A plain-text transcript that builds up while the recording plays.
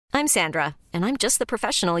I'm Sandra, and I'm just the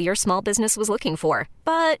professional your small business was looking for.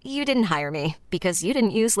 But you didn't hire me because you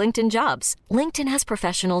didn't use LinkedIn Jobs. LinkedIn has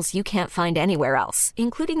professionals you can't find anywhere else,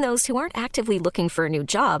 including those who aren't actively looking for a new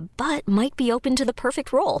job, but might be open to the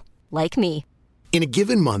perfect role, like me. In a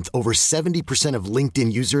given month, over 70% of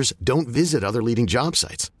LinkedIn users don't visit other leading job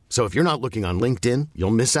sites. So if you're not looking on LinkedIn,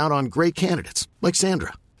 you'll miss out on great candidates like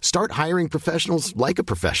Sandra. Start hiring professionals like a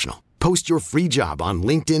professional. Post your free job on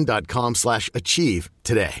linkedin.com/achieve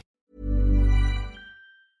today.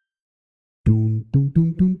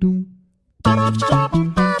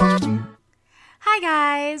 Hi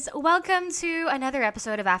guys! Welcome to another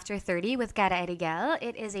episode of After 30 with Cara Erigel.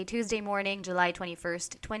 It is a Tuesday morning, July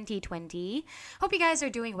 21st, 2020. Hope you guys are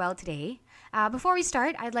doing well today. Before we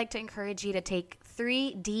start, I'd like to encourage you to take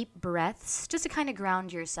 3 deep breaths just to kind of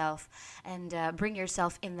ground yourself and bring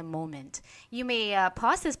yourself in the moment. You may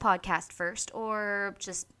pause this podcast first or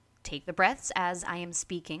just take the breaths as I am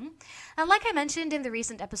speaking. And like I mentioned in the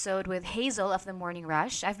recent episode with Hazel of The Morning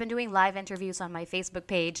Rush, I've been doing live interviews on my Facebook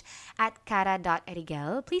page at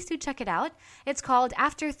cara.erigel. Please do check it out. It's called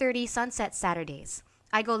After 30 Sunset Saturdays.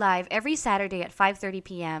 I go live every Saturday at 5:30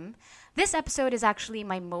 p.m. This episode is actually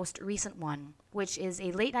my most recent one, which is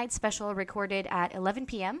a late night special recorded at 11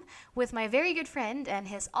 p.m. with my very good friend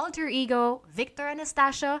and his alter ego, Victor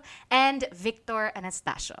Anastasio and Victor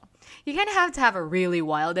Anastasio. You kind of have to have a really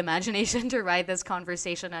wild imagination to write this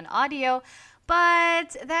conversation on audio,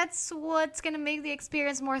 but that's what's going to make the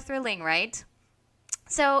experience more thrilling, right?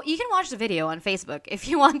 So you can watch the video on Facebook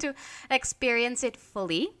if you want to experience it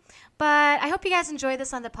fully, but I hope you guys enjoy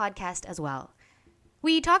this on the podcast as well.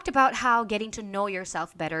 We talked about how getting to know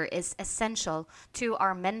yourself better is essential to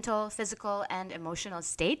our mental, physical, and emotional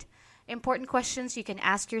state. Important questions you can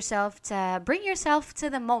ask yourself to bring yourself to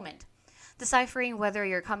the moment, deciphering whether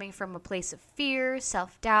you're coming from a place of fear,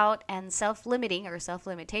 self-doubt, and self-limiting or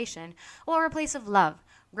self-limitation, or a place of love,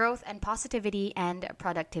 growth, and positivity and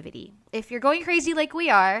productivity. If you're going crazy like we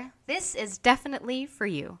are, this is definitely for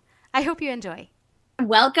you. I hope you enjoy.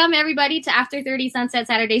 Welcome, everybody, to After 30 Sunset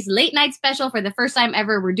Saturdays late night special. For the first time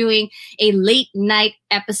ever, we're doing a late night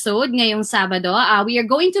episode ngayong Sabado. We are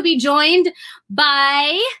going to be joined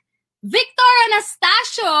by Victor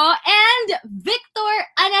Anastasio and Victor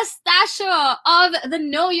Anastasio of the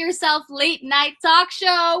Know Yourself Late Night Talk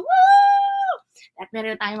Show. Woo! At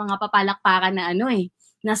meron tayong mga papalakpakan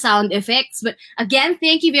na sound effects. But again,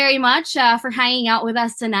 thank you very much for hanging out with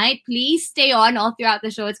us tonight. Please stay on all throughout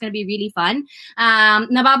the show. It's going to be really fun.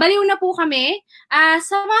 Nababaliw na po kami.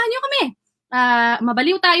 Samahan nyo kami.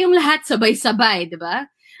 Mabaliw tayong lahat sabay-sabay, di ba?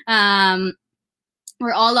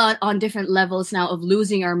 We're all on different levels now of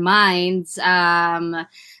losing our minds.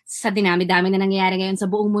 Sa dinami-dami na nangyayari ngayon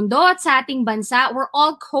sa buong mundo at sa ating bansa, we're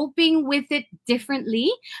all coping with it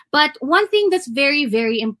differently. But one thing that's very,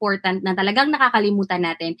 very important na talagang nakakalimutan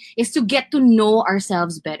natin is to get to know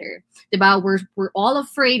ourselves better. Diba? We're all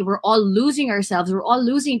afraid. We're all losing ourselves. We're all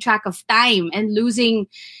losing track of time and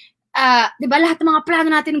losing, diba, lahat ng mga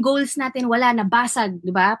plano natin, goals natin, wala, nabasag.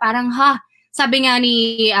 Diba? Parang, sabi nga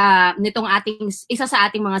ni, nitong isa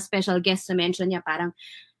sa ating mga special guests na mention niya, parang,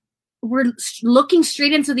 we're looking straight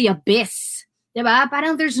into the abyss. Diba?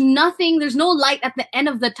 Parang there's no light at the end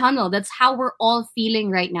of the tunnel. That's how we're all feeling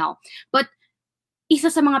right now. But isa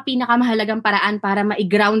sa mga pinakamahalagang paraan para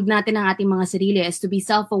ma-ground natin ang ating mga sarili is to be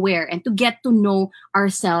self-aware and to get to know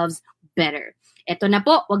ourselves better. Eto na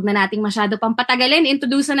po, wag na nating masyado pang patagalin.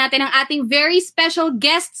 Introduce natin ang ating very special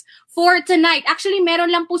guests for tonight. Actually, meron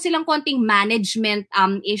lang po silang konting management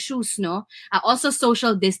issues, no? Also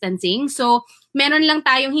social distancing. So, meron lang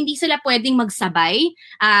tayong hindi sila pwedeng magsabay.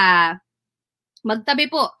 Magtabi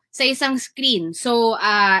po sa isang screen. So,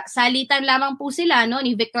 salitan lamang po sila, no,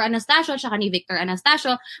 ni Victor Anastasio at ni Victor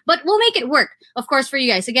Anastasio. But we'll make it work, of course, for you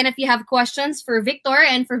guys. Again, if you have questions for Victor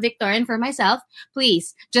and for myself,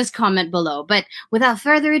 please just comment below. But without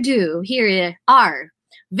further ado, here are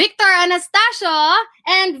Victor Anastasio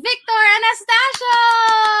and Victor Anastasio!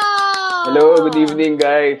 Hello, good evening,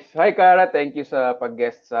 guys. Hi, Cara. Thank you sa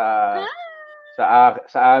pag-guest sa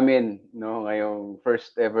amin, no, ngayong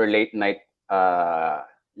first ever late night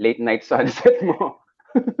sunset mo.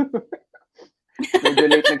 Medyo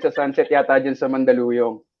late nagsa-sunset yata dyan sa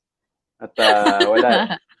Mandaluyong. At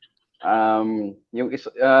wala. Yung isa,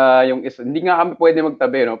 hindi nga kami pwede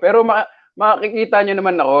magtabi, no? Pero makikita nyo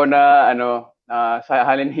naman ako na sa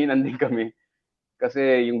halinhinan din kami.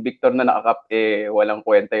 Kasi yung Victor na nakakap, walang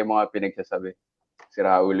kwenta yung mga pinagsasabi. Si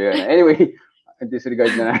Raulo yan. Anyway,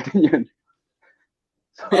 disregard na natin yun.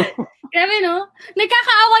 So, grabe, no?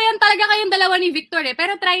 Nagkakaawayan talaga kayong dalawa ni Victor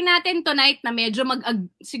Pero try natin tonight na medyo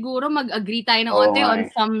siguro mag-agree tayo ng onte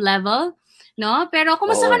on some level. no? Pero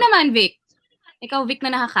kumusta Oo. ka naman, Vic? Ikaw, Vic,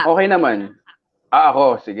 na nakaka. Okay naman.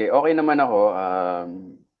 Ako, sige. Okay naman ako.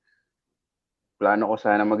 Plano ko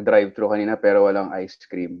sana mag-drive-thru kanina pero walang ice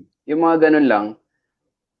cream. Yung mga ganun lang.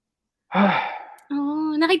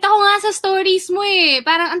 Oh, nakita ko nga sa stories mo eh.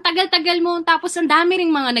 Parang ang tagal-tagal mo, tapos ang dami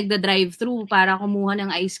ring mga nagda-drive-thru para kumuha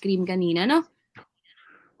ng ice cream kanina, no?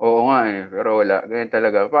 Oo nga eh, pero wala. Ganyan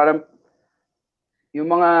talaga. Parang yung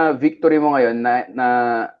mga victory mo ngayon na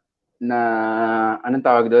anong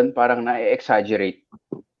tawag doon? Parang na-exaggerate.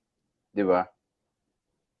 'Di ba?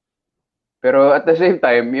 Pero at the same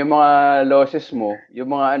time, yung mga losses mo, yung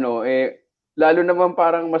mga lalo naman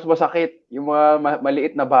parang mas masakit yung mga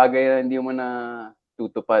maliit na bagay na hindi mo na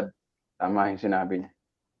tutupad. Tama yung sinabi niya.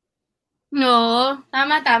 No,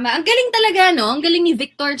 tama. Ang galing talaga, no? Ang galing ni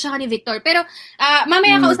Victor tsaka ni Victor. Pero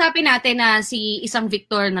mamaya kausapin natin na si isang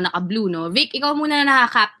Victor na naka-blue, no? Vic, ikaw muna na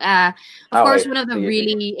of course, one of the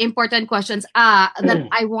really important questions that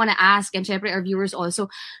I wanna ask, and syempre our viewers also,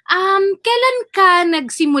 kailan ka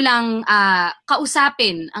nagsimulang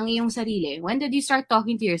kausapin ang iyong sarili? When did you start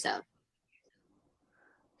talking to yourself?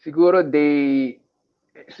 Siguro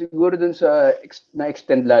dun sa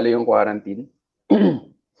na-extend lalo yung quarantine.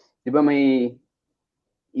 Di ba may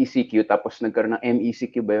ECQ tapos nagkaroon ng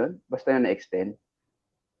MECQ ba yun? Basta yun na-extend.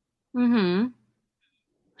 Mm-hmm.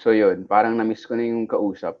 So yun, parang na-miss ko na yung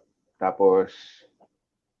kausap. Tapos,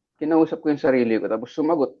 kinausap ko yung sarili ko tapos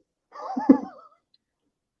sumagot.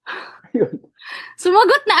 Yun.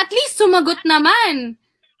 Sumagot na, at least sumagot naman.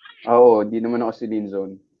 Oo, di naman ako si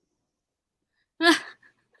Linzone.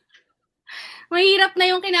 Mahirap na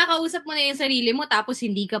yung kinakausap mo na yung sarili mo tapos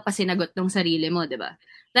hindi ka pa sinagot ng sarili mo, di ba?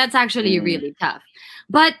 That's actually really tough.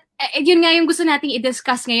 But, yun nga yung gusto nating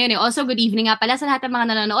i-discuss ngayon eh. Also, good evening nga pala sa lahat ng mga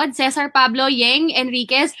nanonood. Cesar Pablo, Yeng,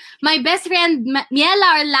 Enriquez. My best friend, Miela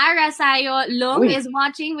or Lara Sayo Long is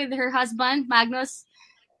watching with her husband, Magnus.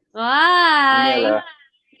 Hi!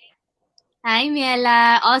 Hi,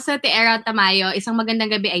 Miela. Also, to Era Tamayo, isang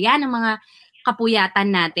magandang gabi. Ayan, ang mga kapuyatan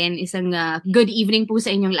natin. Isang good evening po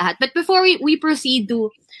sa inyong lahat. But before we proceed to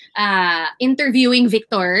interviewing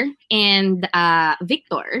Victor and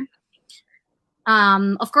Victor,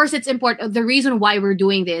 of course, it's important. The reason why we're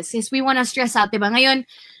doing this is we want to stress out, diba? Ngayon,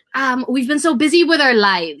 we've been so busy with our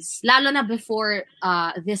lives, lalo na before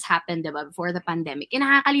this happened, diba? Before the pandemic.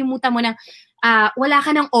 Nakakalimutan mo na wala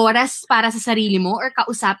ka ng oras para sa sarili mo or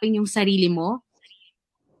kausapin yung sarili mo.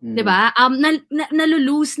 Diba?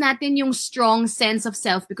 Nalulose natin yung strong sense of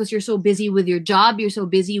self because you're so busy with your job, you're so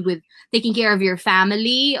busy with taking care of your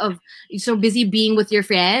family, you're so busy being with your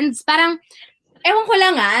friends. Parang, ewan ko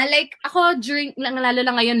lang like ako lalo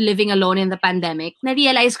lang ngayon living alone in the pandemic,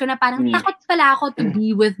 na-realize ko na parang takot pala ako to be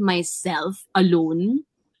with myself alone.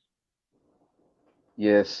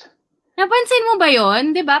 Yes. Napansin mo ba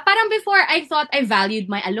yun? Diba? Parang before, I thought I valued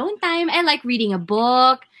my alone time. I like reading a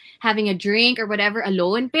book, having a drink or whatever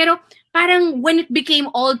alone. Pero parang when it became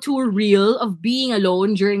all too real of being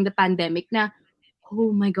alone during the pandemic na,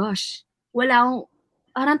 oh my gosh,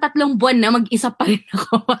 parang 3 buwan na mag-isa pa rin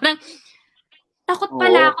ako. Parang takot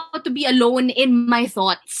pala ako to be alone in my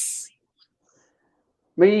thoughts.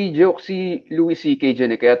 May joke si Louis C.K.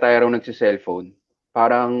 dyan kaya tayo raw nagsi-cellphone.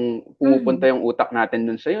 Parang pumupunta yung utak natin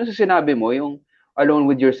dun sa yung sinabi mo, yung alone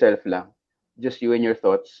with yourself lang. Just you and your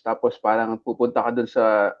thoughts. Tapos parang pupunta ka dun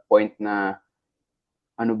sa point na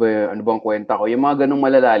ano bang kwenta ko? Yung mga ganung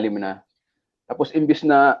malalalim na. Tapos imbis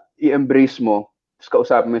na i-embrace mo, tapos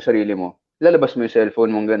kausapin mo yung sarili mo, lalabas mo yung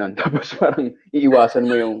cellphone mong ganun. Tapos parang iiwasan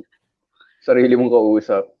mo yung sarili mong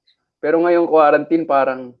kausap. Pero ngayong quarantine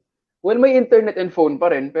parang, may internet and phone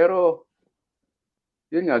pa rin, pero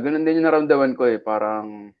yun nga, ganun din yung naramdaman ko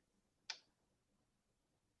parang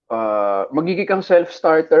magiging kang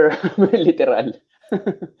self-starter, literal.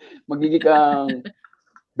 Magiging kang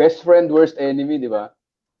best friend, worst enemy, di ba?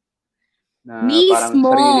 Na mismo! Parang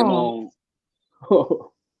sarili mong...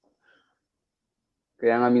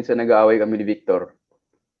 Kaya nga minsan nag-aaway kami ni Victor.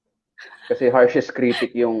 Kasi harshest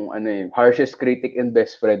critic yung, harshest critic and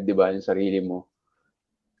best friend, di ba? Yung sarili mo.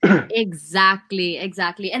 Exactly.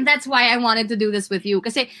 And that's why I wanted to do this with you.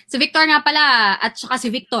 Kasi si Victor nga pala, at saka si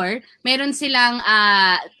Victor, meron silang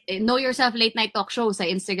Know Yourself Late Night Talk Show sa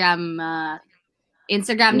Instagram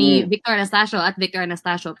ni Victor Anastasio at Victor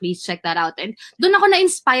Anastasio. Please check that out. And doon ako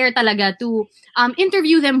na-inspire talaga to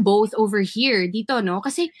interview them both over here dito, no?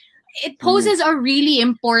 Kasi it poses a really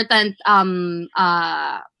important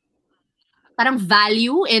parang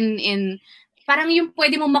value in parang yung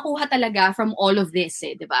pwede mong makuha talaga from all of this,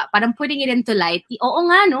 di ba? Parang putting it into light. Oo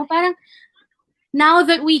nga, no? Parang now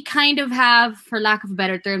that we kind of have, for lack of a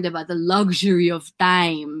better term, diba, the luxury of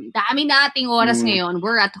time. Dami nating oras ngayon.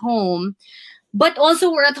 We're at home. But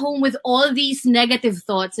also we're at home with all these negative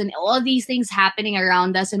thoughts and all these things happening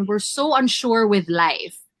around us, and we're so unsure with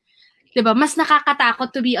life. Diba? Mas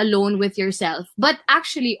nakakatakot to be alone with yourself. But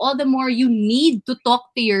actually, all the more you need to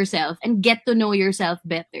talk to yourself and get to know yourself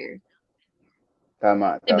better.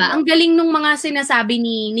 Tama. Diba? Ang galing nung mga sinasabi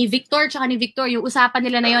ni Victor tsaka ni Victor, yung usapan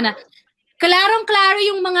nila na yun na klarong-klaro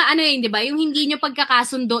yung mga ano yun, diba? Yung hindi nyo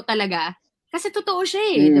pagkakasundo talaga. Kasi totoo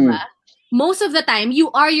siya diba? Most of the time,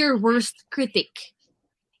 you are your worst critic.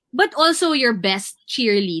 But also your best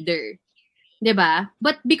cheerleader. Diba?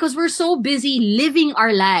 But because we're so busy living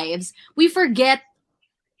our lives, we forget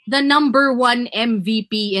the number one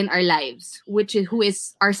MVP in our lives, who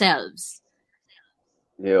is ourselves.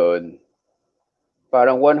 Yun.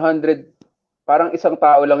 Parang parang isang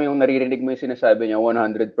tao lang yung naririnig mo yung sinasabi niya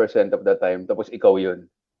 100% of the time, tapos ikaw yun.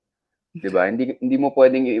 Diba? Hindi mo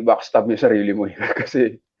pwedeng i-backstab yung sarili mo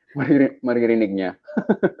kasi maririnig niya.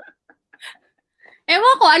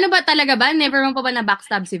 Ewan ko, ano ba talaga ba? Never mo pa ba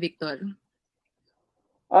na-backstab si Victor?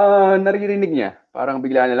 Naririnig niya. Parang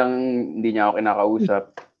bigla na lang hindi niya ako kinakausap.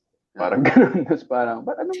 Parang gano'n. Tapos parang,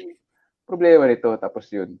 ba't anong problema nito? Tapos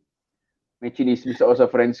yun. May chinismis ako sa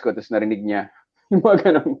friends ko, tapos narinig niya. Yung mga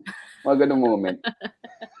ganong moment.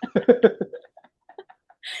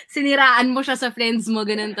 Siniraan mo siya sa friends mo,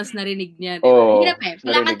 ganun, tapos narinig niya. Diba? Oo. Hirap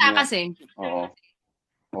Palakanta kasi. Oo.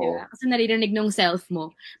 Diba? Kasi naririnig ng self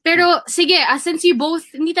mo. Pero, sige, since you both,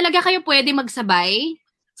 hindi talaga kayo pwede magsabay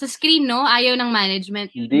sa screen, no? Ayaw ng management.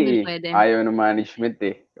 Hindi pwede. Ayaw ng management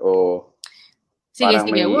Oo. Sige.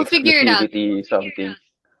 We'll figure it out. Something.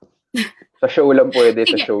 Sa show lang pwede,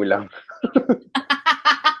 sa show lang.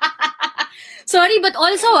 Sorry, but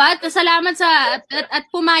also, salamat at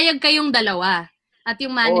pumayag kayong dalawa. At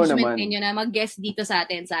yung management ninyo na mag-guest dito sa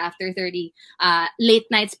atin sa After 30 late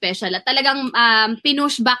night special. At talagang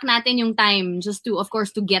pinush back natin yung time just to, of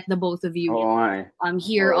course, to get the both of you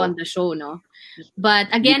here on the show, no? But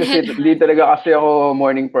again, hindi talaga kasi ako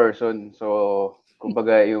morning person. So,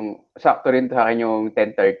 kumbaga yung sakto rin sa akin yung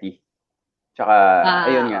 10:30. Tsaka,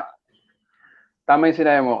 ayun nga. Tama yung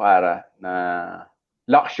sinabi mo, Kara, na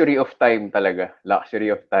luxury of time talaga.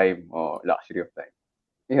 Luxury of time. Luxury of time.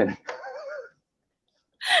 Yan.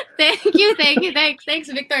 Thank you.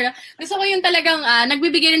 Thanks, Victor. Gusto ko yung talagang,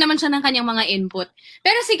 nagbibigay rin naman siya ng kanyang mga input.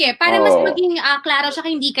 Pero sige, para mas maging klaro siya,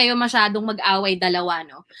 hindi kayo masyadong mag-away dalawa,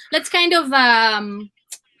 no? Let's kind of,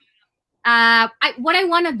 what I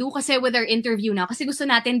wanna do kasi with our interview now, kasi gusto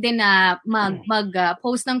natin din na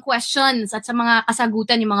mag-post ng questions at sa mga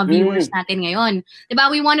kasagutan yung mga viewers natin ngayon.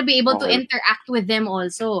 Diba? We wanna be able to interact with them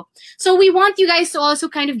also. So we want you guys to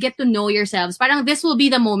also kind of get to know yourselves. Parang this will be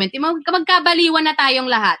the moment. Magkabaliwan na tayong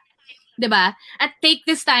lahat. Diba? At take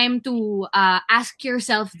this time to ask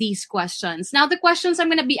yourself these questions. Now, the questions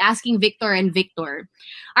I'm gonna be asking Victor and Victor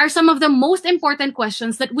are some of the most important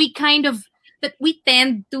questions that we tend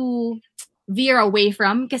to veer away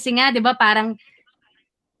from. Kasi nga, di ba, parang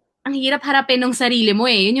ang hirap harapin ng sarili mo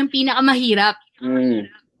Yun yung pinakamahirap.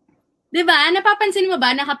 Di ba? Napapansin mo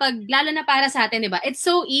ba na kapag, lalo na para sa atin, di ba, it's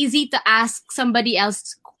so easy to ask somebody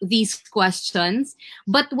else these questions.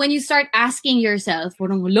 But when you start asking yourself,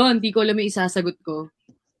 parang, hindi ko alam yung isasagot ko.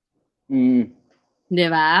 Di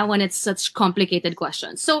ba? When it's such complicated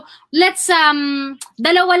questions. So, let's,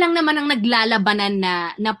 dalawa lang naman ang naglalabanan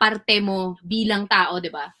na parte mo bilang tao,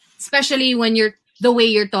 di ba? Especially when the way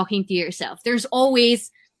you're talking to yourself. There's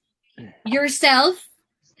always yourself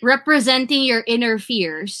representing your inner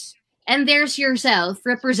fears, and there's yourself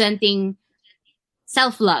representing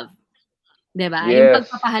self-love. Diba? Yes. Yung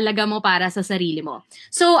pagpapahalaga mo para sa sarili mo.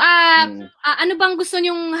 So, ano bang gusto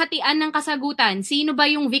nyong hatian ng kasagutan? Sino ba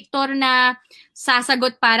yung Victor na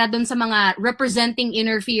sasagot para dun sa mga representing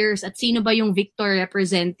inner fears, at sino ba yung Victor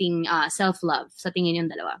representing self-love sa tingin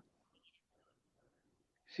yung dalawa?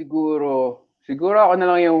 Siguro ako na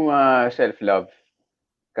lang yung self-love.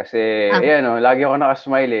 Kasi, lagi ako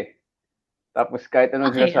nakasmile Tapos kahit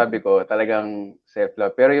anong sinasabi ko, talagang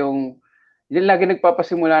self-love. Pero yung lagi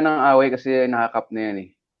nagpapasimula ng away kasi nakakap na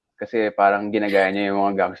yan Kasi parang ginagaya niya yung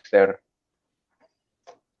mga gangster.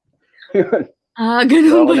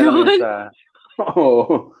 Ganun ba yun?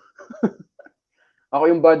 Oo. Ako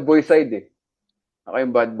yung bad boy side Ikaw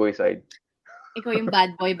yung bad boy.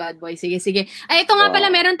 Sige. Ay, ito nga pala,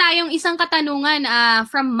 meron tayong isang katanungan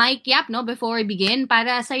from Mike Yap, no? Before we begin.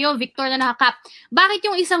 Para sa'yo, Victor na nakakap. Bakit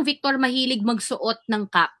yung isang Victor mahilig magsuot ng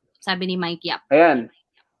cap? Sabi ni Mike Yap. Ayan.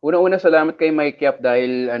 Una-una, salamat kay Mike Yap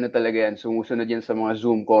dahil talaga yan, sumusunod yan sa mga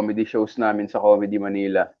Zoom comedy shows namin sa Comedy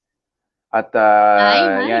Manila. At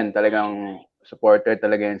yan, talagang supporter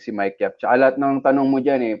talaga yan si Mike Yap. Tsaka lahat ng tanong mo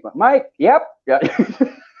dyan eh, Mike, Yap!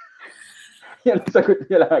 Yan ang sagot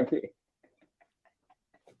niya lagi.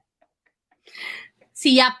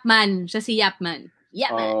 Si Yapman. Siya si Yapman.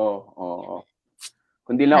 Yapman. Oo.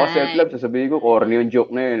 Kung di na ako self-love, sasabihin ko, corny yung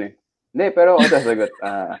joke na yun eh. Hindi, pero ako sasagot.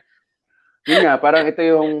 Yun nga, parang ito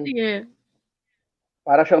yung,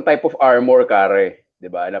 parang siyang type of armor, kare.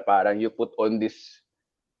 Diba? Na parang you put on this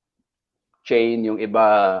chain, yung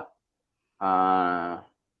iba,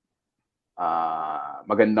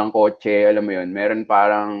 magandang kotse, alam mo yun. Meron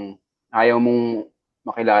parang, ayaw mong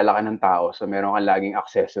makilala ka ng tao, so meron kang laging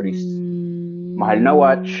accessories. Mahal na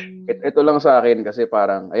watch. Ito lang sa akin kasi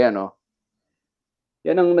parang, ayan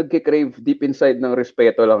yan ang nagkikrave deep inside ng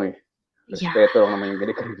respeto lang eh. Respeto lang naman yung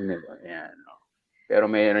ginikrave nila. Ayan. Pero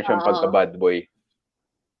mayroon siyang pagka-bad boy.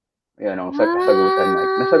 Ayan sagutan,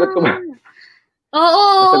 Mike. Nasagot ko ba? Oo.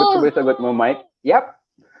 Nasagot ko ba yung sagot mo, Mike? Yep.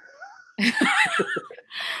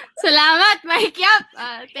 Salamat, Mike Yap.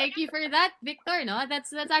 Thank you for that, Victor. No, that's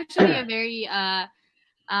actually a very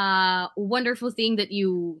wonderful thing that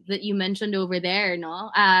you mentioned over there. No,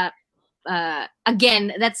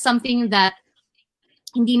 again, that's something that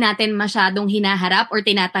hindi natin masyadong hinaharap or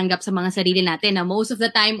tinatanggap sa mga sarili natin. Na most of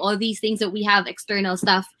the time, all these things that we have, external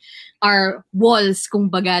stuff, are walls,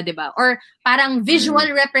 kumbaga, di ba? Or parang visual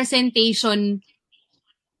representation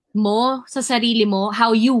mo sa sarili mo,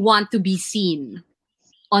 how you want to be seen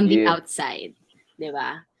on the outside. Di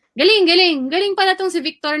ba? Galing. Galing pala tong si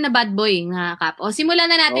Victor na bad boy, nga Kap. O,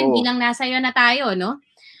 simulan na natin. Bilang nasa iyo na tayo, no?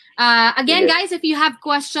 Again, guys, if you have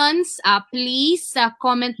questions, please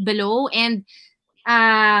comment below. And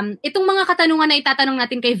itong mga katanungan na itatanong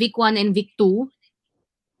natin kay Vic 1 and Vic 2,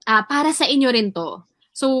 para sa inyo rin to.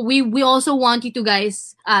 So we also want you to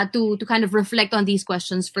guys to kind of reflect on these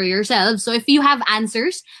questions for yourselves. So if you have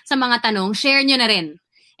answers sa mga tanong, share nyo na rin.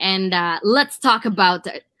 And let's talk about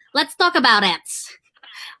it. Let's talk about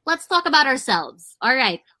ourselves. All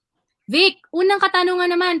right. Vic, unang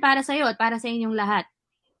katanungan naman para sa iyo at para sa inyong lahat.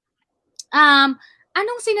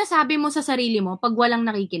 Anong sinasabi mo sa sarili mo pag walang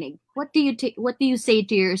nakikinig? What do you say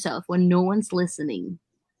to yourself when no one's listening?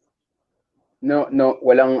 No,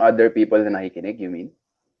 walang other people na nakikinig, you mean?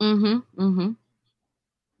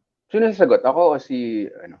 Sino sasagot? Ako o si,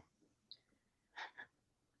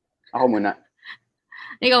 Ako muna.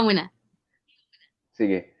 Ikaw muna.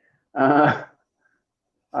 Sige.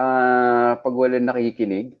 Pag walang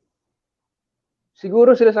nakikinig,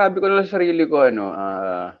 siguro sinasabi ko na sa sarili ko,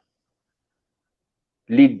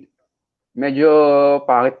 lead. Medyo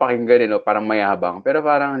pangit pakinggan, parang mayabang. Pero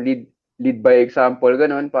parang lead by example,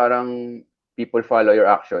 ganun. Parang people follow your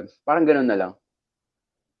actions. Parang ganun na lang.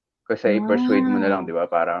 Kasi persuade mo na lang, di ba?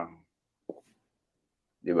 Parang,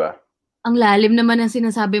 di ba? Ang lalim naman ang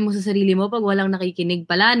sinasabi mo sa sarili mo pag walang nakikinig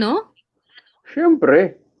pala, no?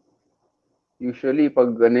 Siyempre. Usually,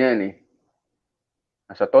 pag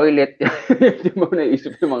nasa toilet, hindi mo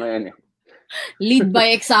naisip yung mga yan Lead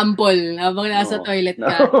by example habang nasa toilet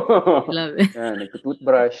ka. Love it. Yan,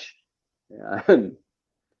 nagtutoothbrush. Yan.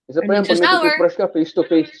 Isa pa yan, pag nagtutoothbrush ka, face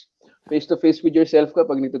to face with yourself ka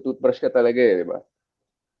pag nagtutoothbrush ka talaga di ba?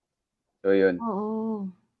 So, yun.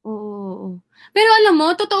 Oo. Pero alam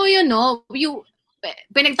mo, totoo yun, no?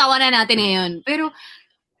 Pinagtawanan natin ngayon. Pero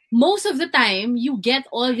most of the time, you get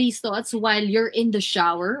all these thoughts while you're in the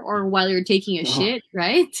shower or while you're taking a shit,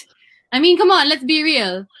 right? I mean, come on, let's be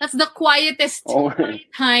real. That's the quietest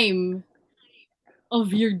time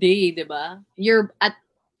of your day, di ba?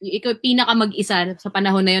 Ikaw pinaka mag-isa sa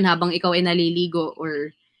panahon na yun habang ikaw ay naliligo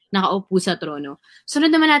or nakaupo sa trono.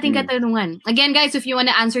 Sunod naman natin katanungan. Again, guys, if you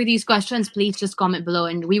want to answer these questions, please just comment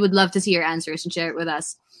below and we would love to see your answers and share it with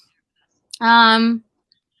us.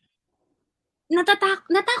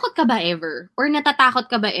 Natakot ka ba ever? Or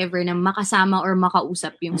natatakot ka ba ever na makasama or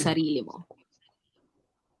makausap yung sarili mo?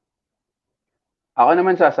 Ako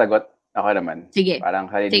naman sasagot. Ako naman. Sige.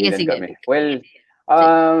 Parang halililan kami. Sige. Well,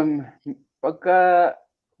 pagka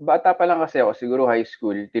bata pa lang kasi ako, siguro high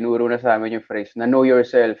school, tinuro na sa amin yung phrase na know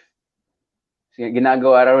yourself.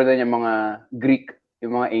 Ginagawa raw na yung mga Greek,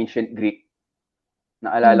 yung mga ancient Greek.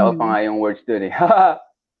 Naalala ko pa nga yung words doon eh.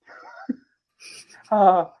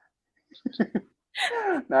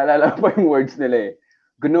 Naalala ko pa yung words nila eh.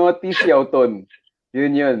 Gnotis yauton.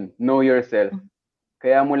 Yun. Know yourself.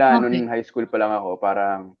 Kaya mula noon high school pa lang ako,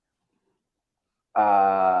 parang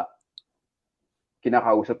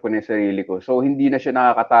kinakausap ko na yung sarili ko. So, hindi na siya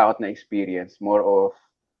nakakatakot na experience. More of,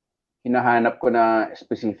 hinahanap ko na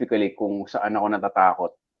specifically kung saan ako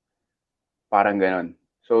natatakot. Parang ganon.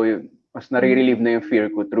 So, mas nare-relieve na yung fear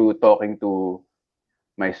ko through talking to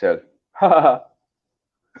myself.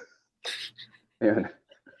 Ayun.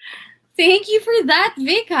 Thank you for that,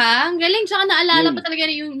 Vic, ha? Ang galing. Tsaka naalala pa talaga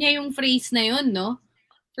niya yung phrase na yun, no?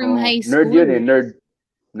 From high school. Nerd yun eh.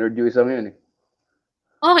 Nerd yung isang yun eh.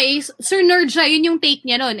 Okay, Sir Nerd siya. Yun yung take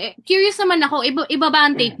niya nun. Curious naman ako, iba ba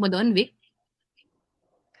ang take mo doon, Vic?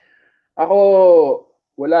 Ako,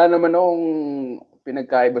 wala naman akong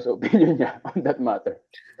pinagkaiba sa opinion niya on that matter.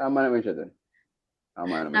 Tama naman siya doon.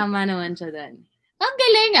 Tama naman siya doon. Ang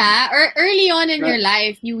galing early on in your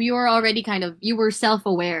life, you were already you were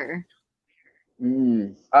self-aware.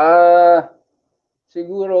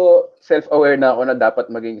 Siguro self-aware na ako na dapat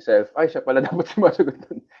maging siya pala dapat sumasagot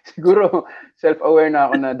doon. Siguro self-aware na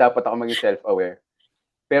ako na dapat ako maging self-aware.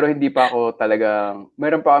 Pero hindi pa ako talagang,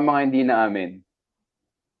 meron pa ako mga hindi na amin.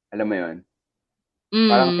 Alam mo yun?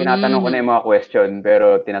 Parang tinatanong ko na yung mga question,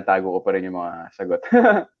 pero tinatago ko pa rin yung mga sagot.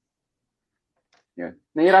 Yun.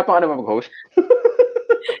 Nahihirapan ka na mag-host?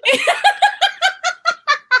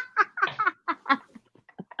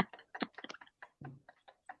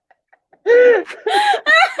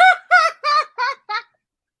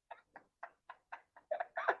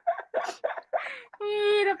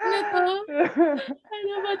 Hirap na to.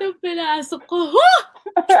 Ano ba itong pinasok ko?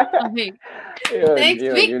 Okay. Next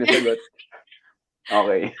week. Yun sagot.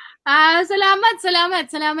 Okay.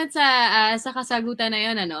 Salamat sa kasagutan na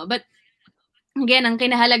yun, ano. But again, ang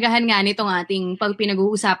kinahalagahan nga nitong ating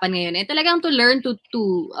pagpinag-uusapan ngayon ay talagang to learn to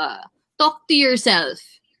talk to yourself.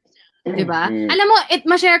 Diba? Alam mo,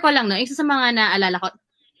 ma-share ko lang, no? Isa sa mga naalala ko.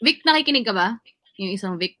 Vic, nakikinig ka ba? Yung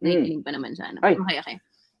isang Vic, nakikinig pa naman siya. No? Okay.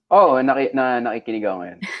 Oo, nakikinig ako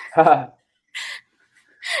ngayon.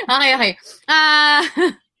 Okay.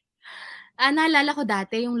 Naalala ko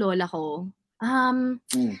dati yung lola ko.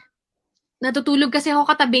 Natutulog kasi ako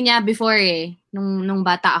katabi niya before nung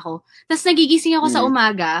bata ako. Tapos nagigising ako sa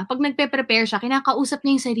umaga, pag nagpe-prepare siya, kinakausap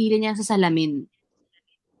niya yung sarili niya sa salamin.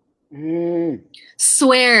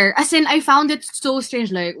 Swear. As in, I found it so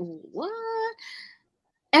strange. Like, what?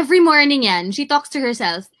 Every morning yan, she talks to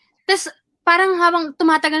herself. Tapos, parang habang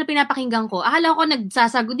tumatagal na pinapakinggan ko, akala ko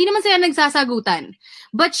nagsasagot. Di naman sila nagsasagutan.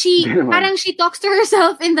 But parang she talks to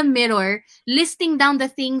herself in the mirror, listing down the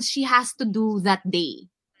things she has to do that day.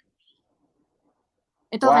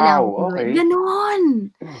 Ito kailangan ko. Okay. Ganon.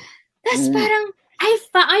 Tapos parang,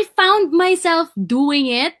 I found myself doing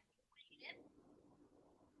it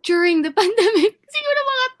during the pandemic. Siguro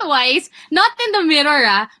mga twice. Not in the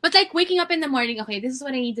mirror, but like waking up in the morning, okay, this is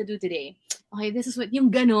what I need to do today. Okay, this is what,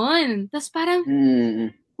 yung ganon. Tapos parang,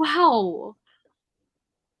 wow.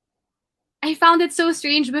 I found it so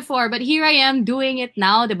strange before, but here I am doing it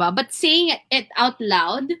now, diba? But saying it out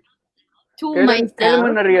loud to myself.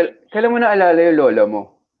 Kailan mo naalala yung lola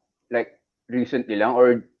mo? Like, recently lang?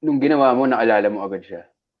 Or nung ginawa mo, naalala mo agad siya?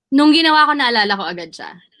 Nung ginawa ko, naalala ko agad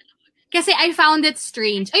siya. Kasi I found it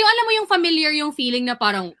strange. Ay, alam mo yung familiar yung feeling na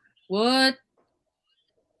parang, what?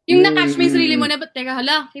 Yung na-catch mo yung sarili mo na, but teka,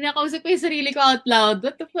 hala, kinakausap ko yung sarili ko out loud.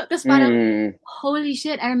 What the fuck? Tapos parang, holy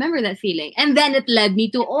shit, I remember that feeling. And then it led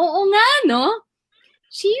me to, oo nga, no?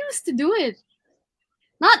 She used to do it.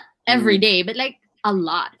 Not every day, but like, a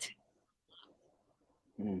lot.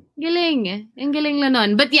 Galing. Ang galing na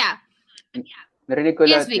nun. But yeah. Narinig ko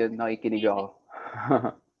lahat yun, nakikinig ako.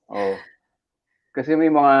 Oo. Kasi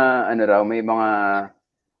may mga, may mga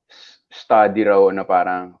study raw na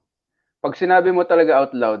parang, pag sinabi mo talaga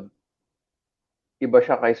out loud, iba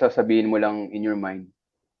siya kaysa sabihin mo lang in your mind.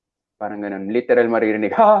 Parang ganun. Literal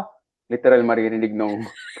maririnig. Literal maririnig nung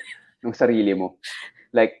sarili mo.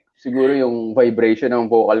 Like, siguro yung vibration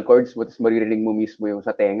ng vocal cords mo, tapos maririnig mo mismo yung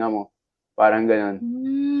sa tenga mo. Parang ganun.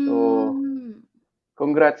 So,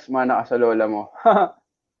 congrats, mana ka sa lola mo.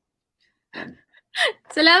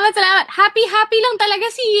 Salamat. Happy lang talaga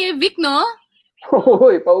si Vic, no?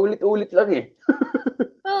 Hoy, paulit-ulit lang eh.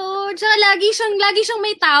 Oo, tsaka lagi siyang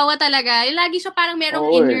may tawa talaga. Lagi siya parang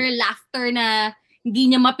merong inner laughter na hindi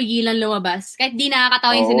niya mapigilan lumabas. Kahit di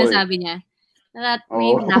nakakatawa yung sinasabi niya.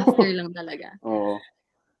 May laughter lang talaga. Oo.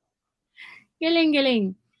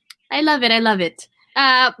 Galing. I love it.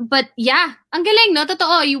 But yeah, ang galing, no?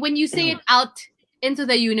 Totoo, when you say it out into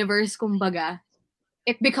the universe, kumbaga,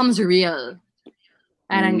 it becomes real.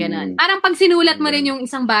 Parang ganun. Parang pag sinulat mo rin yung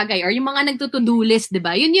isang bagay or yung mga nagtuto-do list,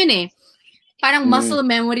 diba? Yun eh. Parang muscle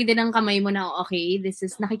memory din ng kamay mo na, okay, this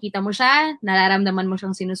is, nakikita mo siya, nararamdaman mo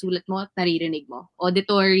siyang sinusulat mo at naririnig mo.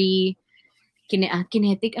 Auditory,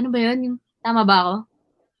 kinetic, ano ba yun? Tama ba ako?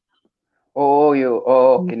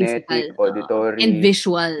 Oo, kinetic, auditory. And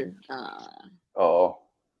visual. Oo.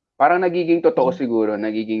 Parang nagiging totoo siguro,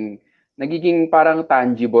 nagiging parang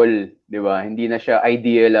tangible, di ba? Hindi na siya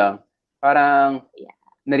idea lang. Parang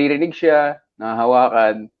naririnig siya,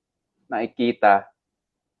 nahahawakan, nakikita.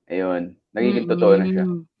 Ayun, nagiging totoo na siya.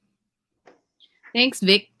 Thanks,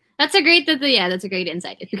 Vic. That's a great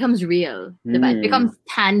insight. It becomes real. Diba? It becomes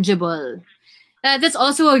tangible. That's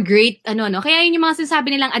also a great, no? Kaya yun yung mga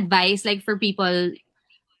sinasabi nilang advice, like for people,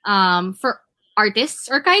 for artists,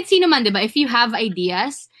 or kahit sino man, diba? If you have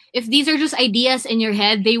ideas, if these are just ideas in your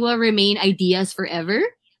head, they will remain ideas forever.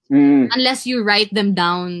 Unless you write them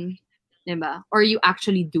down, diba? Or you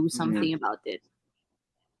actually do something about it.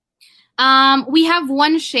 We have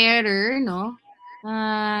one sharer, no?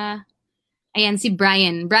 Ayan, si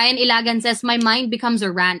Brian. Brian Ilagan says, my mind becomes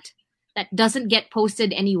a rant that doesn't get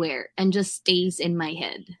posted anywhere and just stays in my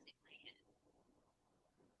head.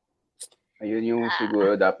 Ayun yung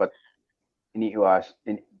siguro dapat iniiwas.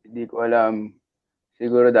 Hindi ko alam.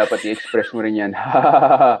 Siguro dapat i-express mo rin yan.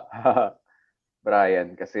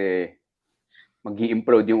 Brian, kasi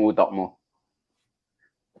mag-i-implode yung utak mo.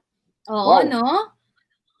 Oo, no?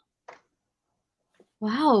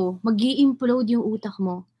 Wow, mag-i-implode yung utak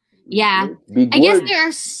mo. Yeah. Big I guess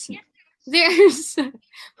words. there's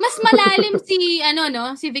mas malalim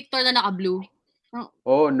si Victor na naka-blue.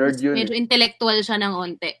 Nerd yun. Medyo intellectual siya ng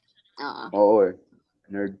onte. Oo,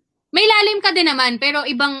 nerd. May lalim ka din naman, pero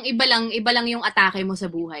iba lang yung atake mo sa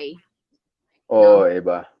buhay. Oo,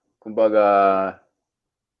 iba. Kumbaga,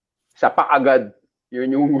 sapak agad.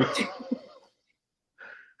 Yun yung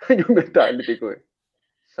yung mentality ko eh.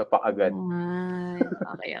 Sapak agad.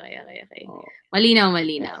 Okay. Malinaw.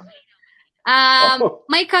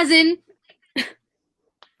 My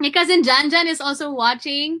cousin Jan is also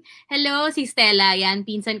watching. Hello, si Stella. Yan,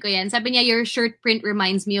 pinsan ko yan. Sabi niya, your shirt print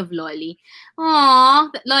reminds me of Lolly. Aww,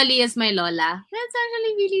 Lolly is my lola. That's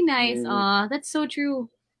actually really nice. Aw, that's so true.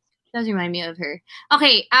 Does remind me of her.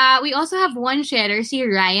 Okay, we also have one sharer, si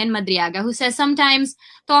Ryan Madriaga, who says, sometimes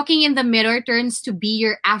talking in the mirror turns to be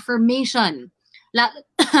your affirmation.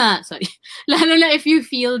 Sorry. Lalo na if you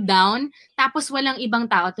feel down, tapos walang ibang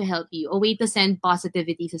tao to help you. A way to send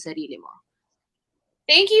positivity sa sarili mo.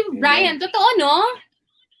 Thank you, Brian. Totoo, no?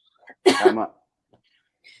 Tama.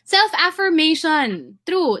 Self-affirmation.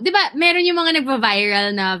 True. Di ba, meron yung mga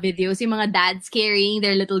nagva-viral na videos, yung mga dads carrying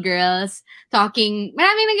their little girls, talking,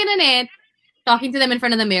 maraming na ganun eh, talking to them in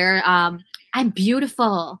front of the mirror, I'm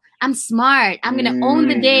beautiful, I'm smart, I'm gonna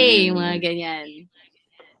own the day, mga ganyan.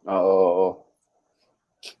 Oo.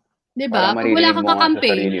 Diba? Pag wala kang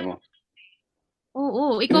kakampi.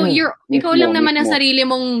 Oo. Ikaw lang naman ang sarili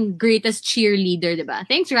mong greatest cheerleader, diba?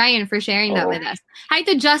 Thanks, Ryan, for sharing that with us. Hi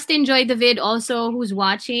to Justin Joy David also, who's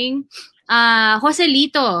watching.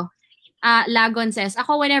 Joselito Lagon says,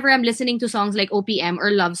 ako whenever I'm listening to songs like OPM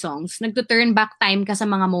or love songs, nagto-turn back time ka sa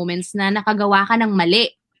mga moments na nakagawa ka ng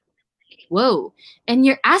mali. Whoa. And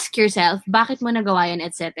you ask yourself, bakit mo nagawa yun,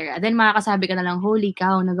 etc. Then makakasabi ka na lang, holy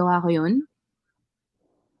cow, nagawa ko yun?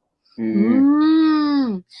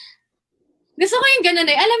 Gusto ko yung ganun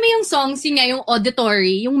eh. Alam mo yung songs, yung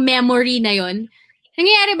auditory, yung memory na yun.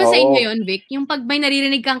 Nangyayari ba sa inyo yun, Vic? Yung pag may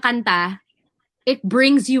naririnig kang kanta, it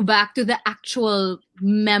brings you back to the actual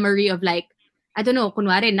memory of like, I don't know,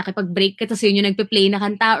 kunwari, nakipag-break ka tapos yun yung nagpe-play na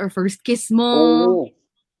kanta or first kiss mo.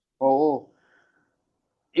 Oo.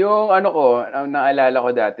 Yung naalala ko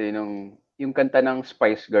dati, yung kanta ng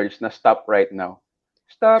Spice Girls na Stop Right Now.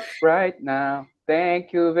 Stop right now.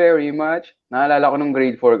 Thank you very much. Naalala ko nung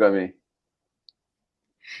grade 4 kami.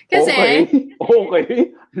 Kasi?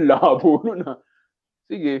 Okay. Labo nun na.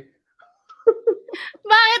 Sige.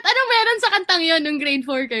 Bakit? Anong meron sa kantang yun nung grade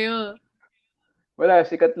 4 kayo? Wala,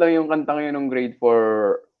 sikat lang yung kantang yun nung grade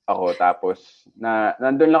 4 ako. Tapos,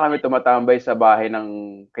 nandun lang kami tumatambay sa bahay ng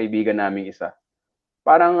kaibigan naming isa.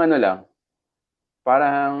 Parang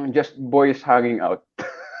parang just boys hanging out.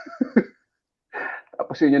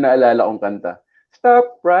 Tapos yun yung naalala kong kanta.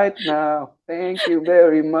 Stop right now. Thank you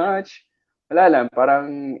very much. Wala lang,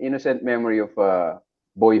 parang innocent memory of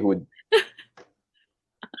boyhood.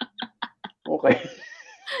 Okay.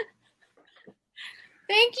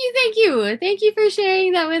 Thank you. Thank you for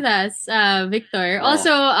sharing that with us, Victor. Also,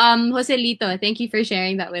 Joselito, thank you for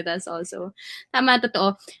sharing that with us also. Tama,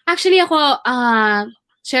 totoo. Actually, ako,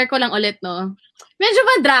 share ko lang ulit, no? Medyo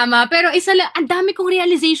ba drama, pero ang dami kong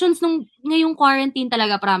realizations nung ngayong quarantine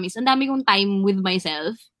talaga, promise. Ang dami kong time with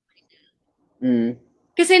myself.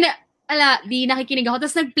 Kasi di nakikinig ako.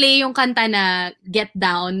 Tapos nag-play yung kanta na Get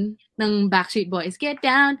Down ng Backstreet Boys. Get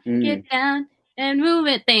down, and move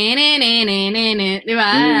it. Di ba?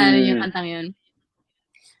 Yung kantang yun.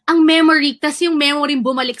 Ang memory, tas yung memory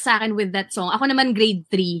bumalik sa akin with that song. Ako naman grade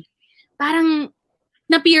 3. Parang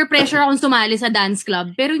na peer pressure akong sumali sa dance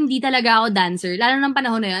club, pero hindi talaga ako dancer. Lalo ng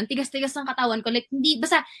panahon na yun, tigas-tigas ng katawan ko. Like, hindi,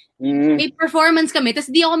 basta may performance kami,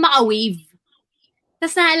 tas di ako maka-wave.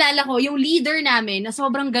 Tapos naalala ko, yung leader namin, na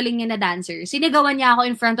sobrang galing niya na dancer, sinigawan niya ako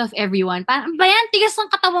in front of everyone. Parang, bayan, tigas ng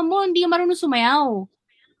katawan mo, hindi ka marunong sumayaw.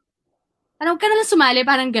 Parang, huwag ka nalang sumali,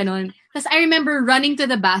 parang ganon. Tapos I remember running to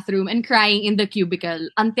the bathroom and crying in the cubicle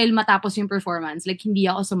until matapos yung performance. Like, hindi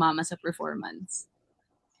ako sumama sa performance.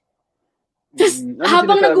 Tapos,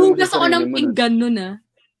 habang naghugas ako ng pinggan nun,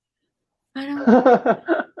 parang,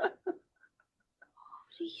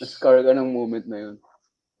 na-scar ka ng moment na yun.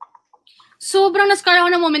 sobrang na-scar ako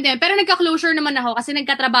ng moment na yun. Pero nagka-closure naman ako kasi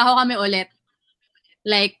nagkatrabaho kami ulit.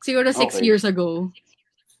 Like, siguro 6 years ago.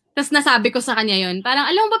 Tapos nasabi ko sa kanya yun, parang,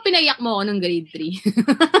 alam mo ba pinaiyak mo ako nung grade 3?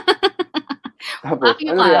 Tapos,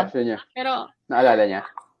 ano reaction niya? Pero, naalala niya?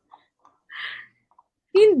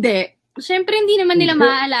 Hindi. Siyempre, hindi naman nila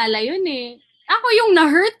maaalala yun eh. Ako yung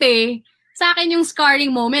na-hurt eh. Sa akin yung scarring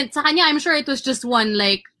moment. Sa kanya, I'm sure it was just one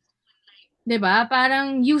like, 'di ba?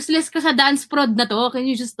 Parang useless ka sa dance prod na to. Can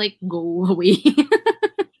you just like go away?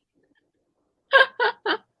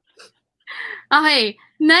 Okay,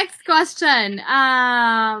 next question.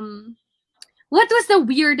 What was the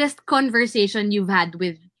weirdest conversation you've had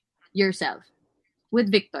with yourself? With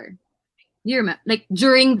Victor? Do you remember? Like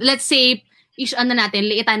during, let's say, liitan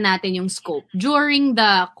natin yung scope. During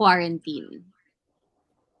the quarantine.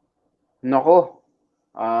 Nako.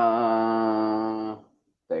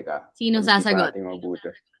 Teka. Sino sasagot?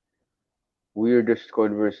 Weirdest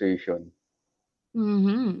conversation.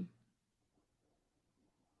 Mm-hmm.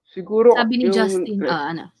 Siguro, sabi ni Justin,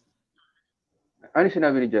 ano? Ano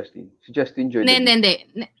sinabi ni Justin? Si Justin Jordan?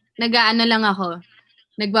 Hindi. Nag-aano lang ako.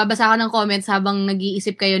 Nagbabasa ako ng comments habang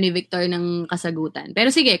nag-iisip kayo ni Victor ng kasagutan.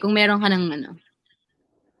 Pero sige, kung meron ka ng ano.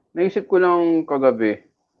 Naisip ko lang kagabi.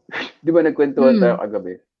 Di ba nagkwentuhan tayo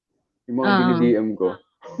kagabi? Yung mga dinidm ko.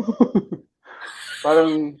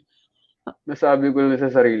 Parang, nasabi ko lang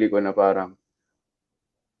sa sarili ko na parang,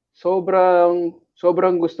 sobrang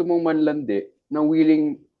gusto mong manlandi na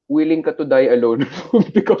willing ka to die alone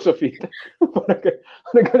because of it. Parang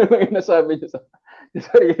gano'n lang yung nasabi niya sa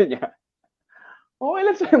sarili niya. Okay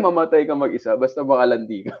lang sa'yo mamatay ka mag-isa, basta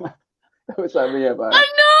makalandi ka. Tapos sabi niya parang,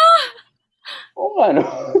 ano? Oo nga, no?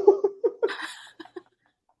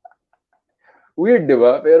 Weird, di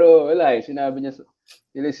ba? Pero wala eh, sinabi niya,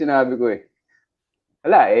 yun yung sinabi ko eh.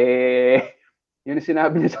 Wala eh, yun yung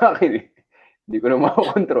sinabi niya sa akin eh. Hindi ko na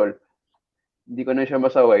makakontrol. Hindi ko na siya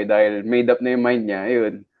masaway dahil made up na yung mind niya.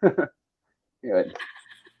 Yun. Yun.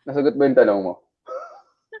 Nasagot ba yung tanong mo?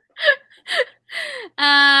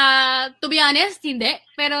 To be honest, hindi.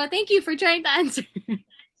 Pero thank you for trying to answer.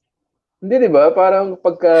 Hindi, di ba? Parang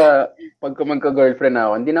pagka magka-girlfriend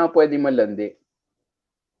ako, hindi na ako pwedeng malandi.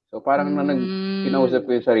 So parang kinausap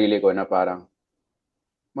ko yung sarili ko na parang,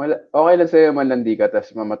 okay lang sa'yo malandi ka,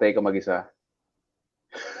 tapos mamatay ka mag-isa.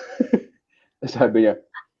 Sabi niya,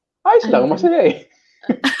 ayos lang, masaya eh.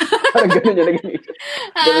 Parang gano'n niya naging isip.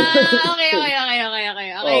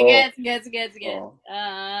 Okay. Gets.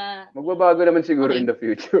 Magbabago naman siguro in the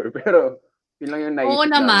future. Pero, yun lang yung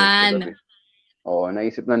naisip naman. Oo,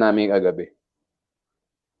 naisip na namin kagabi.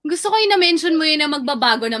 Gusto ko yung na-mention mo yun na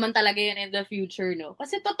magbabago naman talaga yun in the future, no?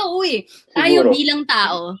 Kasi totoo eh. Tayo bilang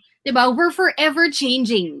tao, diba? We're forever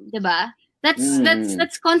changing, diba?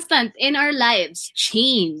 That's constant in our lives.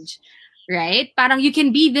 Change. Right? Parang you can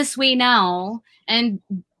be this way now and,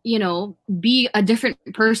 you know, be a different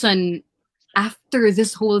person after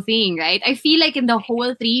this whole thing, right? I feel like in the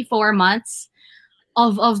whole 3-4 months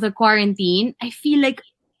of the quarantine, I feel like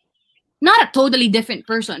not a totally different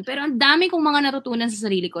person, pero ang dami kong mga natutunan sa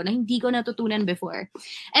sarili ko na hindi ko natutunan before.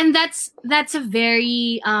 And that's a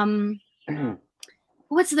very,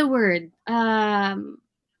 what's the word?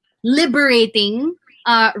 Liberating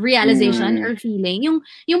realization or feeling.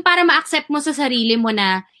 Yung para ma-accept mo sa sarili mo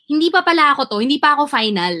na hindi pa pala ako to, hindi pa ako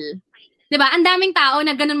final. 'Di ba? Ang daming tao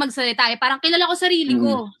na ganun magsalita, parang kilala ko sarili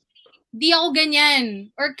ko. Hindi ako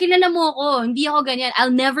ganyan. Or kilala mo ako, hindi ako ganyan.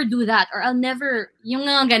 I'll never do that. Or I'll never, yung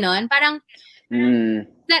mga ganon. Parang,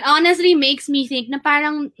 that honestly makes me think na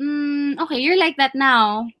parang, okay, you're like that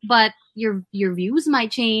now, but your views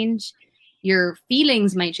might change. Your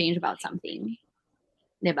feelings might change about something.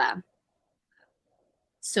 Diba?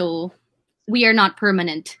 So, we are not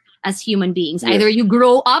permanent as human beings. Yes. Either you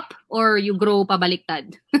grow up or you grow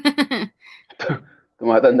pabaliktad.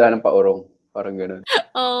 Tumatanda ng paurong. Parang ganun.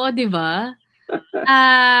 Oo, di ba?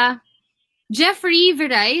 Jeffrey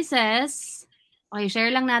Viray says, okay,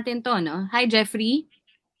 share lang natin to, no? Hi, Jeffrey.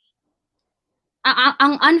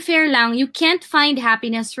 Ang unfair lang, you can't find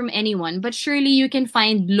happiness from anyone, but surely you can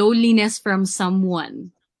find loneliness from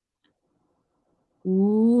someone.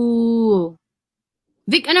 Ooh.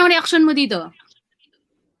 Vic, anong reaction mo dito?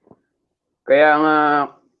 Kaya nga,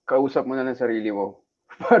 kausap mo na ng sarili mo.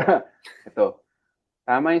 Para, ito,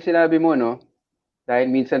 tama yung sinabi mo, no? Dahil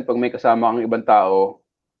minsan pag may kasama kang ibang tao,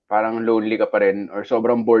 parang lonely ka pa rin or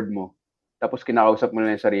sobrang bored mo. Tapos kinakausap mo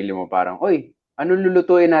na yung sarili mo, parang, oy, ano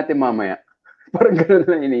lulutuin natin mamaya? Parang gano'n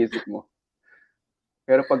lang iniisip mo.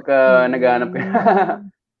 Pero pagka naghanap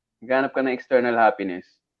ka ng external happiness,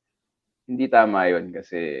 hindi tama yun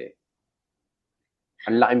kasi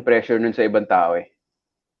ang laking pressure nun sa ibang tao eh.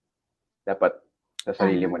 Dapat sa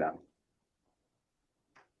sarili mo lang.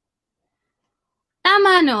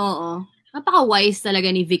 Tama, no? Oo. Napaka-wise talaga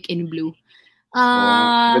ni Vic in Blue.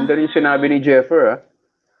 Ganda rin sinabi ni Jeffer, ah.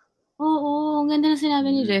 Oo, ganda na sinabi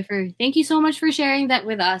ni Jeffer. Thank you so much for sharing that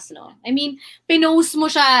with us, no? I mean, pinost mo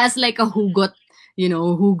siya as like a hugot,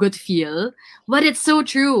 hugot feel. But it's so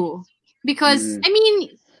true. Because, I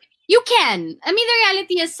mean, you can. I mean, the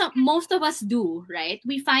reality is most of us do, right?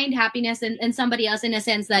 We find happiness in somebody else in a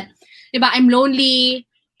sense that, diba, I'm lonely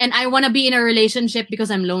and I want to be in a relationship because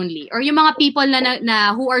I'm lonely. Or yung mga people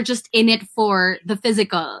na who are just in it for the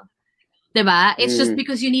physical. Diba? It's just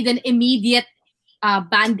because you need an immediate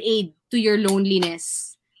band-aid to your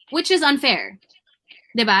loneliness, which is unfair.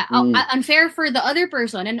 Diba? Unfair for the other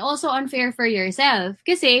person and also unfair for yourself.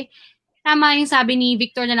 Kasi, tama yung sabi ni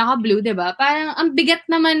Victor na naka-blue, diba? Parang ang bigat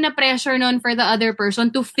naman na pressure nun for the other person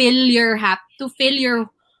to fill your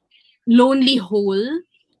lonely hole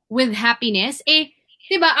with happiness.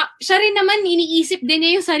 Diba? Siya rin naman iniisip din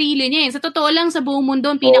niya yung sarili niya. Sa totoo lang, sa buong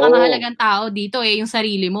mundo, ang pinakamahalagang tao dito yung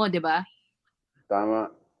sarili mo, diba?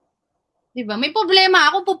 Tama. Diba? May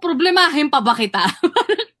problema ako, poproblemahin pa ba kita?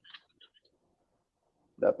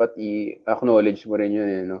 Dapat i-acknowledge mo rin yun,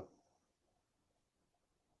 eh, no?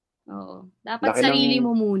 Oo. Dapat laki sarili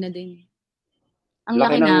mo muna din. Ang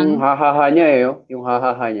laki ng ha-ha-ha niya, eh, oh. Yung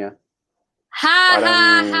ha-ha-ha niya.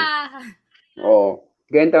 Ha-ha-ha! Oo.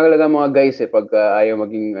 Ganyan talaga mga guys, eh, pag ayaw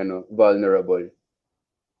maging, vulnerable.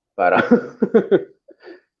 Para.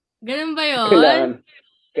 Ganun ba yun?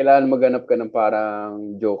 Kailangan maghanap ka ng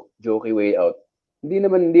parang jokey way out. Hindi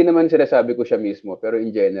naman sinasabi ko siya mismo, pero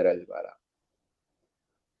in general, parang.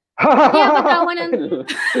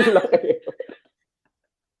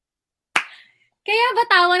 Kaya ba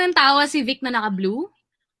tawa ng tawa si Vic na naka-blue?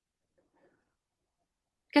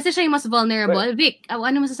 Kasi siya yung mas vulnerable. Vic,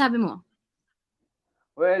 ano masasabi mo?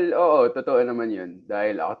 Well, oo, totoo naman yun.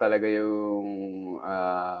 Dahil ako talaga yung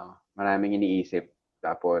maraming iniisip.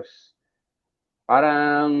 Tapos,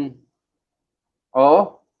 parang,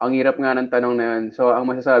 ang hirap nga ng tanong na yun. So, ang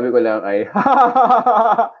masasabi ko lang ay,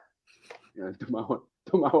 yun,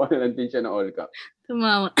 tumawa na lang din siya ng all cap.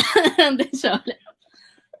 Tumawa na din siya ulit.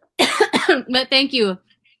 But thank you,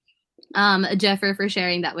 Jeffer, for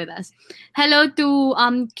sharing that with us. Hello to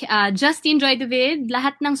Justin Joy David.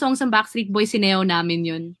 Lahat ng songs ng Backstreet Boys sineo namin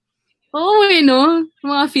yun. Oo, no?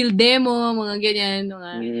 Mga field demo, mga ganyan.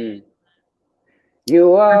 Mga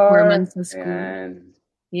You are. Performance sa school.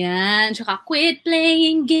 Yan. Tsaka, quit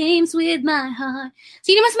playing games with my heart.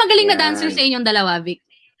 Sino mas magaling na dancer sa inyong dalawa, Vic?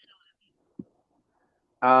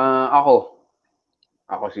 Ako.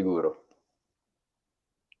 Ako siguro.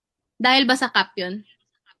 Dahil ba sa cap yun?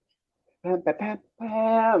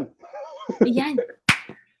 Ayan.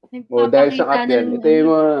 Dahil sa cap yan. Ito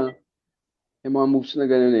yung mga moves na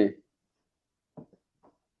ganun eh.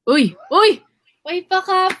 Uy!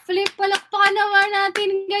 Paka-flip, palakpakan naman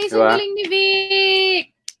natin, guys. Diba? Ang galing ni Vic.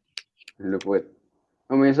 Lupot.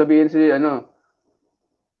 May sabihin si, ano?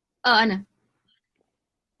 Ano?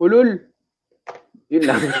 Ulul. Yun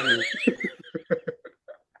lang.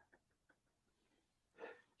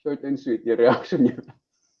 Short and sweet yung reaction niya.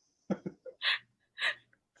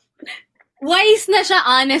 Wise na siya,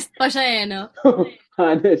 honest pa siya, no?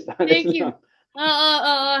 honest Thank you.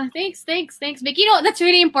 Thanks, Vic. You know, that's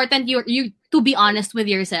really important you to be honest with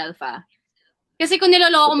yourself, ah. Kasi kung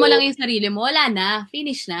niloloko mo lang yung sarili mo, wala na.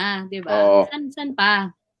 Finish na, di ba? San pa?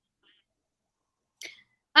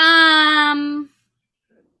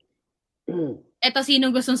 Eto, sinong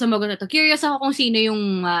gustong sumagot na to? Curious ako kung sino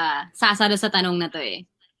yung sasalo sa tanong na to eh.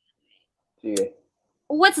 Sige.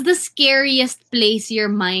 What's the scariest place your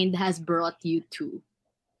mind has brought you to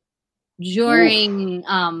during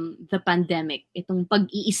the pandemic? Itong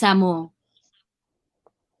pag-iisa mo.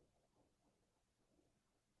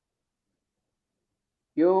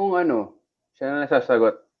 Yung siya na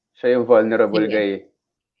nasasagot. Siya yung vulnerable guy.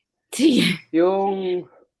 Sige. Yung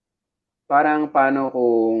parang paano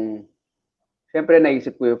kung siyempre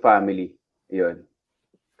naisip ko yung family. Yun.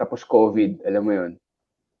 Tapos COVID, alam mo yun.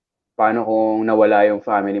 Paano kung nawala yung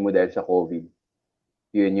family mo dahil sa COVID?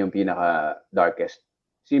 Yun yung pinaka-darkest.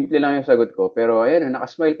 Simple lang yung sagot ko. Pero ayun,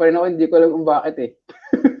 nakasmile pa rin ako. Hindi ko alam kung bakit eh.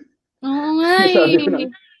 Oo nga eh.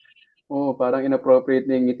 parang inappropriate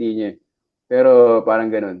na yung ngiti niya. Pero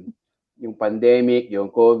parang ganun. Yung pandemic,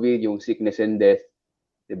 yung COVID, yung sickness and death,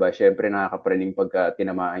 'di ba? Syempre nakakapraning pagka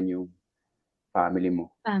tinamaan yung family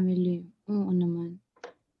mo. Family. Oo naman.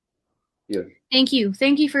 Yun. Thank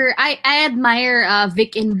you for I admire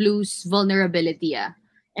Vic in Blue's vulnerability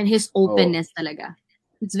and his openness talaga.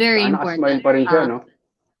 It's very important. Nakasmile pa rin siya, no?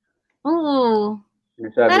 Oo.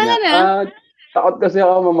 Sabi Parang niya, takot kasi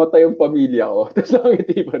ako mamatay yung pamilya ko. Tapos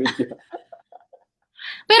nakangiti pa rin siya.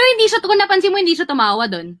 Pero hindi siya, kung napansin mo, hindi siya tumawa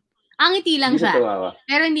doon. Ang ngiti lang Hindi siya. siya tumawa.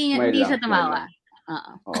 Pero hindi Smile siya lang, tumawa.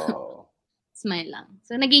 Oo. Smile lang.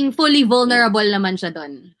 So, naging fully vulnerable naman siya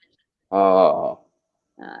doon. Oo.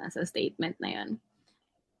 Sa statement na yun.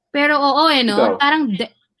 Pero oo no? Ikaw? Parang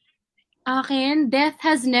akin, death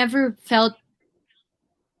has never felt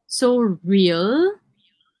so real.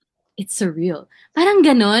 It's surreal. Parang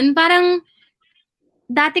ganon. Parang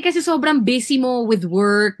dati kasi sobrang busy mo with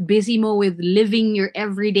work, busy mo with living your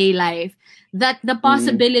everyday life, that the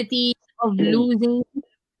possibility of losing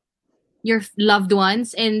your loved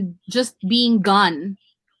ones and just being gone,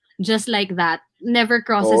 just like that, never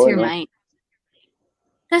crosses your mind.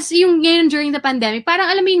 Tapos yung ngayon during the pandemic, parang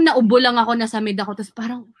alam mo yung naubo lang ako, nasa mid ako, tapos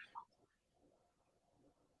parang,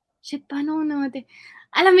 shit, paano naman?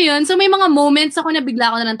 Alam mo yun? So may mga moments ako na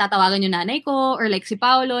bigla ko na lang tatawagan yung nanay ko, or like si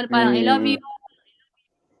Paolo, parang, I love you.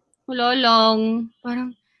 Wala lang.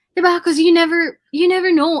 Parang, diba? Because you never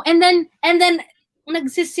know. And then,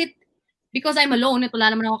 nagsisit, because I'm alone, at wala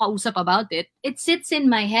naman ako kausap about it, it sits in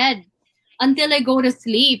my head until I go to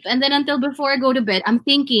sleep. And then until before I go to bed, I'm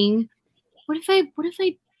thinking, what if I,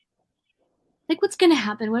 like, what's gonna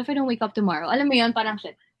happen? What if I don't wake up tomorrow? Alam mo yun, parang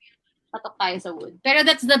shit. Patok tayo sa wood. Pero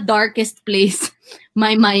that's the darkest place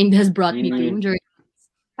my mind has brought me to.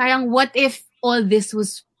 Parang, what if all this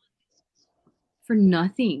was for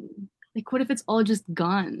nothing? Like, what if it's all just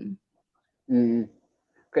gone?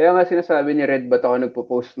 Kaya nga sinasabi ni Red, ba't ako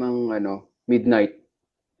nagpo-post ng midnight?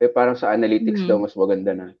 Parang sa analytics daw, mas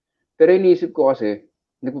maganda na. Pero iniisip ko kasi,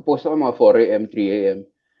 nagpo-post ako mga 4 a.m., 3 a.m.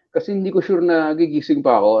 Kasi hindi ko sure na gigising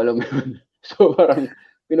pa ako, alam mo yun. So parang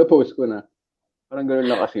pinopost ko na. Parang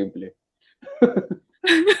gano'n lang kasimple.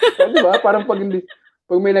 So, diba? Parang pag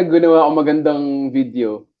may nagganawa ako magandang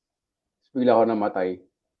video, bigla ako namatay.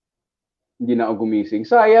 Hindi na ako gumising.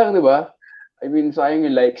 Sayang, diba? I mean, sayang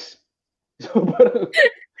yung likes. So parang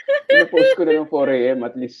pinopost ko na ng 4 a.m.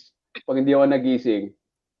 At least, pag hindi ako nagising,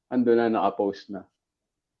 ando na, nakapost na.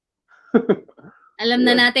 Alam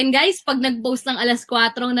na natin, guys, pag nag-post ng alas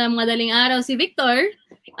 4 ng madaling araw si Victor,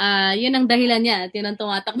 yun ang dahilan niya at yun ang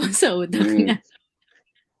tumatakbo sa utak niya.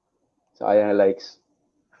 Sayang yung likes.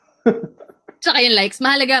 Tsaka yung likes.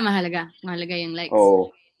 Mahalaga. Mahalaga yung likes.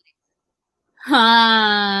 Oo.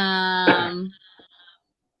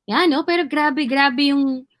 Yeah, no? Pero grabe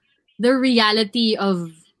yung the reality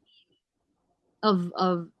of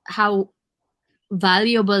how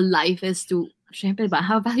valuable life is to, syempre ba,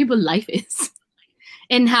 how valuable life is.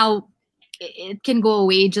 And how it can go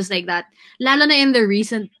away just like that. Lalo na in the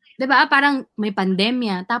recent, diba, parang may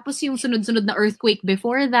pandemya. Tapos yung sunod-sunod na earthquake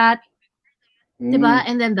before that. Diba?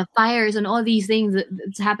 And then the fires and all these things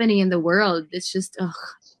that's happening in the world. It's just,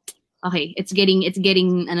 okay, it's getting,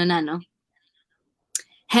 no?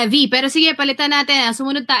 Heavy. Pero sige, palitan natin.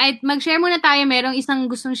 Sumunod tayo. Mag-share muna tayo. Merong isang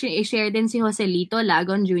gustong i-share din si Joselito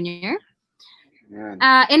Lagon Jr.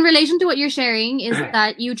 In relation to what you're sharing is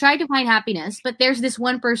that you try to find happiness, but there's this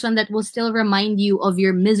one person that will still remind you of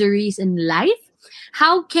your miseries in life.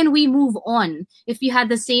 How can we move on if you had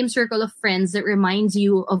the same circle of friends that reminds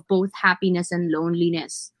you of both happiness and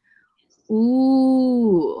loneliness?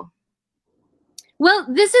 Ooh. Well,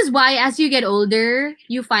 this is why as you get older,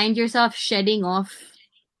 you find yourself shedding off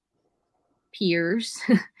peers,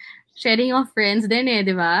 shedding off friends din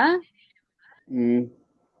di ba?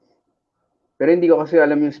 Pero hindi ko kasi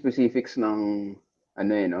alam yung specifics ng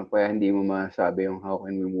no? Kaya hindi mo masabi yung how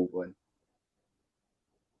can we move on.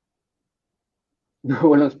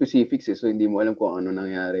 Walang specifics so hindi mo alam kung ano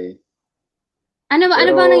nangyari. Ano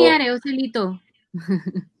ba nangyari, Joselito?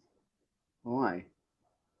 Oo nga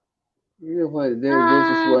You know what, there's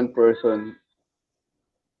this one person.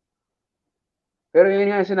 Pero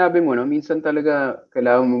yun nga sinabi mo, no? Minsan talaga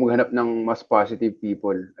kailangan mo maghanap ng mas positive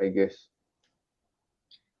people, I guess.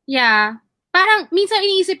 Yeah. Parang, minsan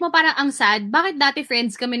iniisip mo parang ang sad, bakit dati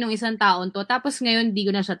friends kami nung isang taon to, tapos ngayon di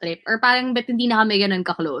ko na siya trip? Or parang ba't hindi na kami ganun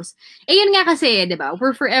ka-close? Yun nga kasi, di ba?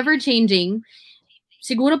 We're forever changing.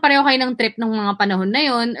 Siguro pareho kayo ng trip ng mga panahon na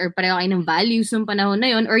yun, or pareho kayo ng values ng panahon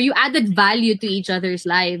na yun, or you added value to each other's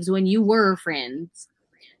lives when you were friends.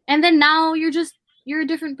 And then now, you're just you're a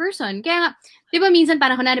different person. Kaya nga, di ba minsan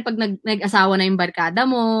parang kunwari pag nag-asawa na yung barkada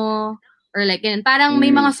mo, or like, ganun, parang may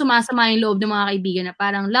mga sumasama yung loob ng mga kaibigan na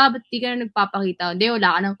parang, love, ba't di ka na nagpapakita? Hindi,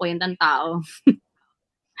 wala ka ng kwentang tao.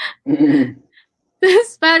 Tapos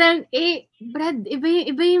parang, Brad,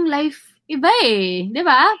 iba yung life, iba eh. Di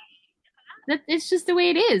ba? It's just the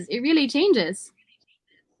way it is. It really changes.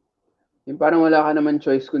 Yung parang wala ka naman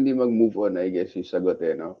choice kundi mag-move on, I guess, yung sagot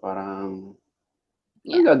eh, no? Parang,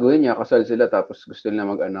 ang gagawin niya, kasal sila tapos gusto nila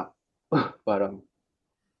mag-anak. Parang,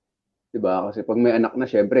 diba? Kasi pag may anak na,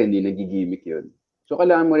 syempre, hindi nagigimik yun. So,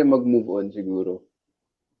 kailangan mo rin mag-move on siguro.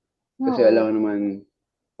 Kasi alam naman,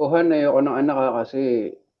 Han, ayoko ng anak ka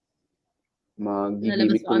kasi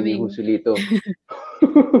mag-gimik ko rin yung Joselito.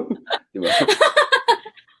 Diba?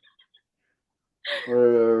 Or,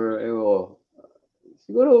 ayoko.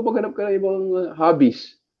 Siguro, maghanap ka ng ibang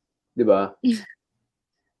hobbies. Diba?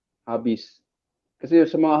 Hobbies. Kasi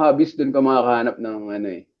sa mga hobbies, doon ka makakahanap ng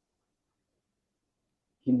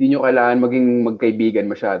hindi nyo kailangan maging magkaibigan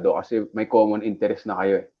masyado kasi may common interest na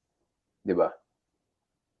kayo eh. Diba?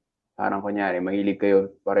 Parang kunyari, mahilig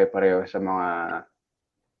kayo pare-pareho sa mga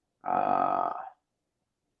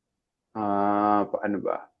ano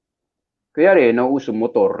ba? Kunyari, nauuso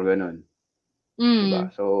motor, ganun.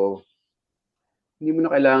 Diba? So, hindi mo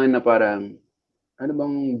na kailangan na parang, ano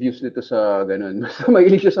bang views nito sa ganun? Basta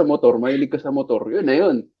mahilig siya sa motor, mahilig ka sa motor, yun na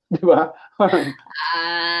yun. Di ba?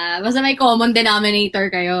 Basta may common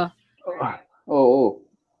denominator kayo. Oo.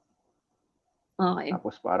 Okay.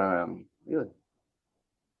 Tapos parang, yun.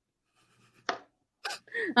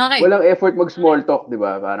 Okay. Walang effort mag-small talk, di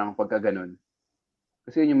ba? Parang pagka ganun.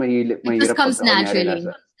 Kasi yun yung mahirap. It just comes naturally.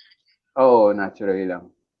 Oo, naturally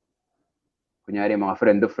lang. Kunyari, mga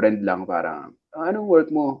friend of friend lang, parang, anong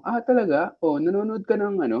work mo? Talaga? Nanonood ka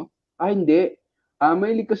ng hindi.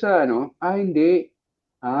 Mahilig ka sa hindi.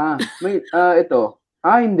 Ito.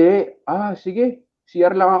 Hindi. Sige.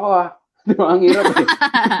 CR lang ako Di ba? Ang hirap eh.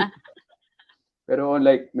 Pero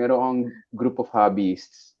like, meron kang group of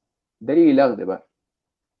hobbyists. Dali lang, di ba?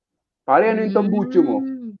 Pare, ano yung tambucho mo?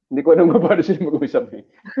 Hindi ko naman paano sila mag-usap eh.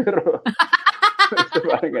 Pero,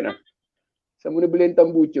 parang gano'n. Saan mo nabili yung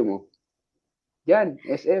tambucho mo? Yan,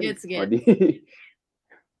 SM. It's good.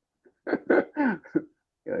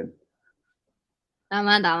 Yun.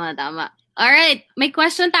 Tama. Alright, may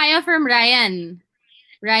question tayo from Ryan.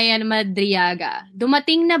 Ryan Madriaga.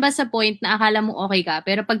 Dumating na ba sa point na akala mo okay ka,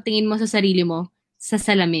 pero pagtingin mo sa sarili mo, sa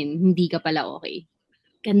salamin, hindi ka pala okay?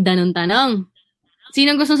 Ganda nung tanong.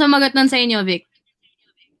 Sinong gusto sumagot nun sa inyo, Vic?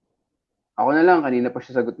 Ako na lang, kanina pa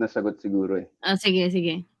siya sagot na sagot siguro eh. Sige.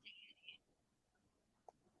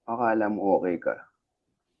 Akala mo okay ka.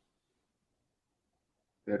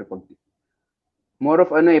 Pero more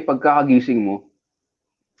of pagkakagising mo,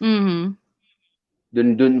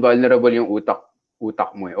 dun vulnerable yung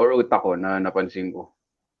utak mo eh. Or utak ko na napansin ko.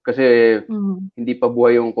 Kasi hindi pa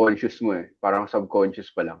buhay yung conscious mo eh. Parang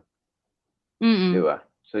subconscious pa lang. Di ba?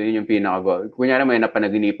 So yun yung kunyari may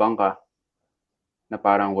napanaginipan ka na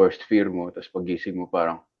parang worst fear mo, tapos pagising mo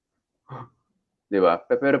parang, di ba?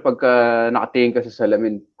 Pero pagka nakatingin ka sa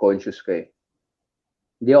salamin, conscious ka eh.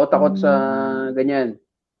 Hindi ako takot sa ganyan.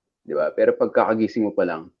 Di ba? Pero pagkakagising mo pa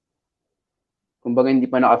lang, kumbaga hindi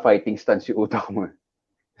pa naka-fighting stance yung utak mo.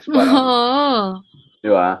 Parang, di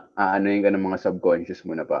ba? Aanoyin ka ng mga subconscious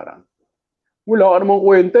mo na parang, wala ka namang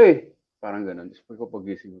kwenta eh. Parang ganun. Tapos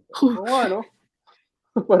pagkagising mo pa.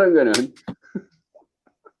 Parang ganun.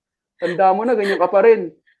 Tanda mo na, ganyan ka pa rin.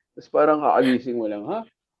 Tapos parang kakagising mo lang, ha?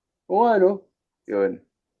 Yun.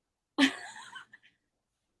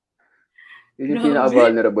 Yun yung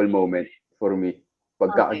pinaka-vulnerable moment for me.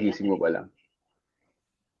 Pagkakagising mo pa lang.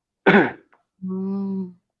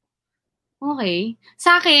 Okay.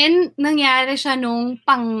 Sa akin, nangyari siya nung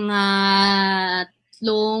pangatlong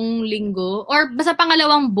linggo or basta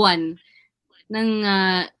pangalawang buwan nung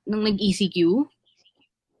nag-ECQ.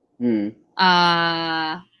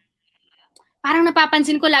 Parang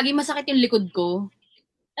napapansin ko lagi masakit yung likod ko.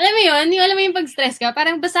 Alam mo yun? Alam mo yung pag-stress ka?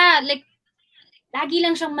 Parang basta, like, lagi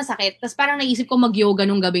lang siyang masakit. Tapos parang naisip ko mag-yoga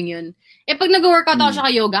nung gabing yun. Pag nag-workout ako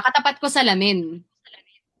sa yoga, katapat ko salamin.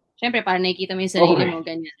 Siyempre, parang nakikita mo yung sarili mo,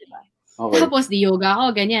 ganyan, diba? Okay. Tapos, di yoga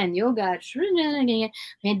ako, ganyan. Yoga, ganyan.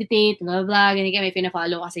 Meditate, blah, blah, ganyan. May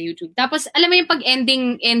pina-follow ka sa YouTube. Tapos, alam mo yung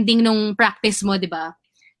pag-ending nung practice mo, diba?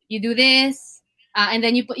 You do this, and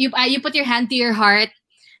then you put your hand to your heart,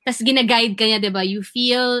 tas gina-guide ka niya, diba? You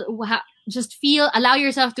allow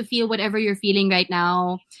yourself to feel whatever you're feeling right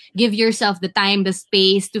now. Give yourself the time, the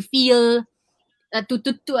space to feel, to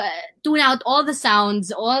tune out all the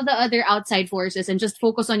sounds, all the other outside forces, and just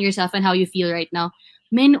focus on yourself and how you feel right now.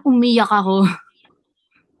 Men, umiyak ako.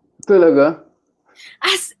 Talaga?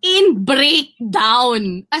 As in,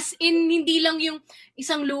 breakdown. As in, hindi lang yung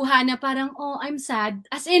isang luha na parang, oh, I'm sad.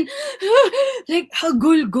 As in, like,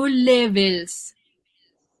 hagul-gul levels.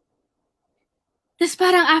 Tapos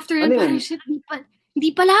parang after yun, parang shit, hindi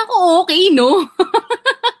pala ako okay, no?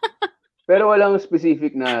 Pero walang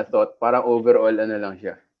specific na thought. Parang overall, ano lang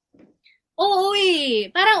siya. Oo eh.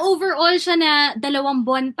 Parang overall siya na 2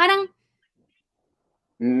 buwan. Parang,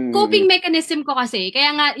 coping mechanism ko kasi.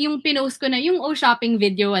 Kaya nga, yung pinost ko na, yung shopping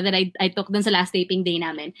video that I took dun sa last taping day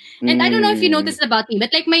namin. And I don't know if you noticed about me,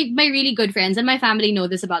 but like my really good friends and my family know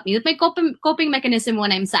this about me, that my coping mechanism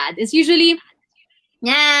when I'm sad is usually,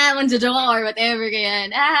 manjojoke or whatever,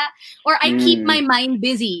 ganyan. Or I keep my mind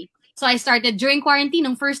busy. So I started during quarantine,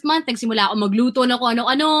 ng first month, nagsimula ako magluto na kung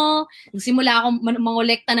ano-ano, nagsimula ako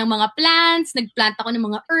mangolekta ng mga plants, nagplant ako ng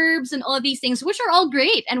mga herbs and all these things, which are all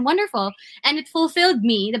great and wonderful. And it fulfilled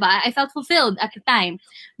me, diba? I felt fulfilled at the time.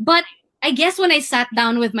 But I guess when I sat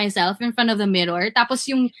down with myself in front of the mirror, tapos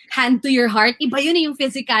yung hand to your heart, iba yun yung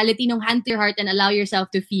physicality ng hand to your heart and allow yourself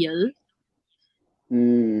to feel.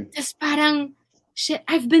 Tapos parang, shit,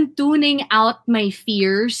 I've been tuning out my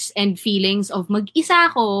fears and feelings of mag-isa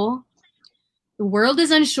ako. The world is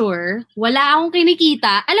unsure. Wala akong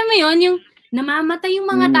kinikita. Alam mo yun, yung namamatay yung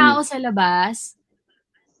mga tao sa labas.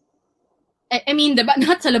 I mean, diba?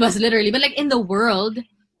 Not sa labas literally, but like in the world.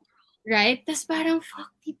 Right? Tapos parang, fuck,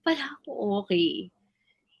 di pala ako okay.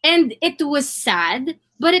 And it was sad,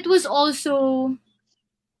 but it was also,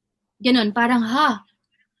 ganun, parang,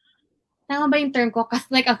 tama ba yung term ko?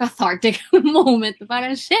 Like a cathartic moment.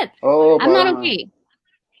 Parang, shit, I'm not okay.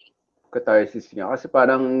 Catharsis nga. Kasi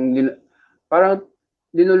parang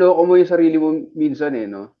linuloko mo yung sarili mo minsan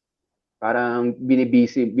no? Parang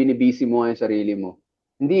binibisi mo yung sarili mo.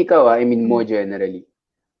 Hindi ikaw I mean mo generally.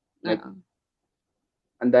 Like,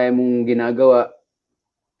 ang dami mong ginagawa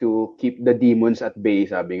to keep the demons at bay,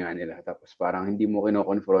 sabi nga nila. Tapos parang hindi mo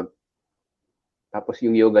kino-confront. Tapos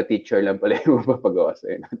yung yoga teacher lang pala yung mapapagawa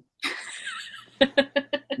sa'yo.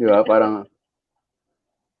 Di ba? Parang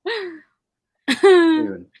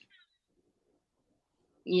yun.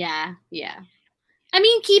 Yeah. I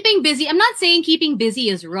mean, keeping busy, I'm not saying keeping busy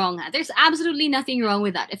is wrong. There's absolutely nothing wrong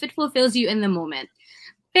with that if it fulfills you in the moment.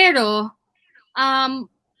 Pero,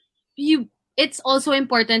 it's also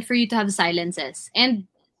important for you to have silences and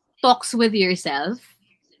talks with yourself.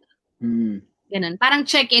 Ganun. Parang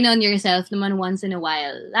check in on yourself naman once in a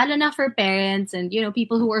while. Lalo na for parents and,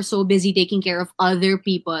 people who are so busy taking care of other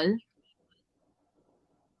people.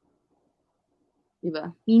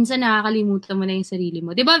 Diba? Minsan nakakalimutan mo na yung sarili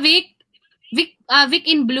mo. Diba, Vic? Vic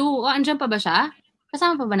in Blue. Andyan pa ba siya?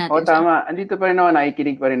 Kasama pa ba natin siya? Tama. Andito pa rin ako.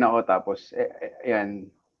 Nakikinig pa rin ako. Tapos, yan.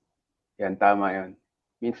 Yan, tama yun.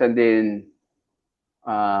 Minsan din,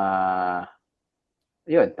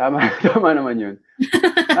 yun, tama naman yun.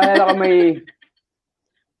 Naalala ko yun.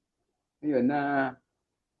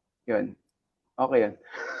 Okay yan.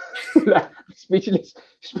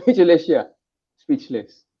 Speechless siya.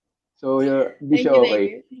 Speechless. So, hindi siya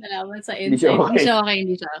okay. Salamat sa insight.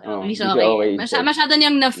 Hindi siya okay. Masyado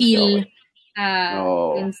niyang na-feel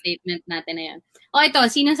yung statement natin na yan. Ito,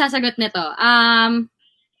 sino sasagot nito?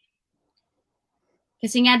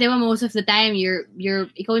 Kasi nga, di ba, most of the time,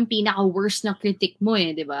 ikaw yung pinaka-worst na critic mo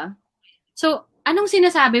di ba? So, anong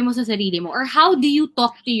sinasabi mo sa sarili mo? Or how do you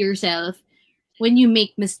talk to yourself when you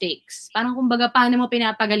make mistakes? Parang kumbaga, paano mo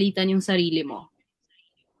pinapagalitan yung sarili mo?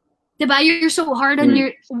 Diba? You're so hard on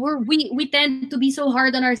we tend to be so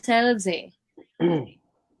hard on ourselves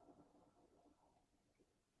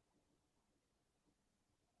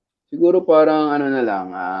Siguro parang ano na lang,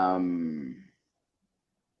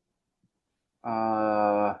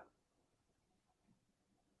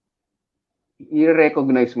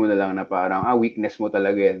 i-recognize mo na lang na parang, weakness mo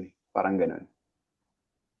talaga yan. Parang ganun.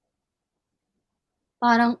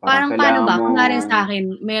 Parang paano ba? Kunwari sa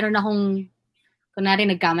akin, meron akong kunwari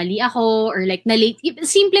nagkamali ako or like na-late.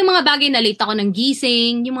 Simple mga bagay na late ako ng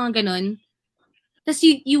gising, yung mga ganun. Tapos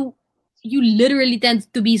you literally tend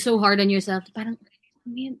to be so hard on yourself. Parang,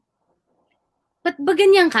 ba't ba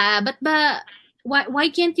ganyan ka?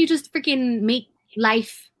 Why can't you just freaking make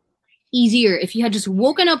life easier? If you had just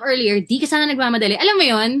woken up earlier, di ka sana nagmamadali. Alam mo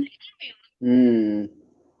yun?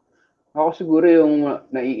 Ako siguro yung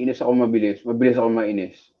naiinis ako mabilis ako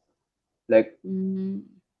mainis. Like,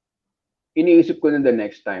 iniisip ko na the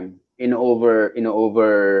next time,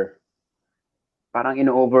 parang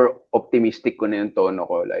in-over optimistic ko na yung tono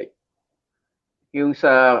ko. Like, yung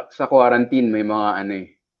sa quarantine, may mga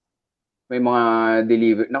may mga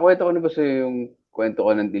delivery. Nakwento ko na ba sa yung kwento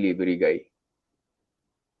ko ng delivery guy?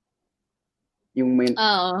 Yung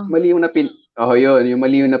mali yung napin. Yun, yung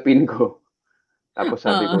mali yung napin ko. Tapos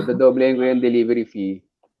sabi ko, dodoblehin ko yung delivery fee.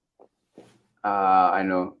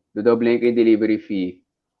 Dodoblehin ko yung delivery fee.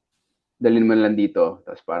 Dalhin man lang dito.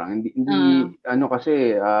 Tapos parang hindi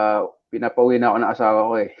kasi pinapauwi na ako ng asawa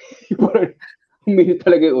ko eh. Parang huminit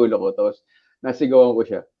talaga yung ulo ko. Tapos nasigawan ko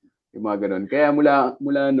siya. Yung mga ganun. Kaya mula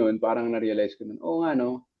noon, parang na-realize ko nun, nga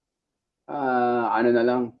no, na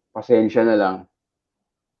lang, pasensya na lang.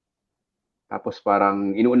 Tapos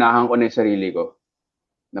parang inuunahan ko na yung sarili ko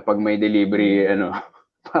na pag may delivery,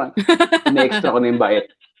 parang ina-extra ko na yung bayad.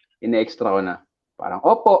 Ina-extra ko na. Parang,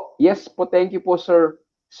 opo, yes po, thank you po, sir.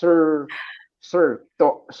 Sir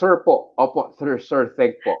po. Opo, sir,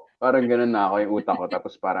 thank po. Parang ganun na ako yung utak ko.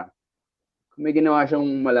 Tapos parang, kung may ginawa siyang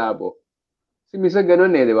malabo. Kasi minsan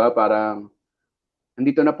ganun di ba? Parang,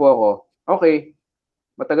 andito na po ako. Okay,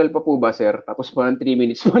 matagal pa po ba, sir? Tapos parang 3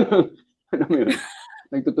 minutes pa lang. Ano mo yun?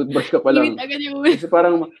 Nagtututbrush ka pa lang. Kasi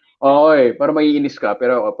parang, parang maiinis ka.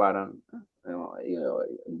 Pero ako parang,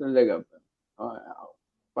 talaga.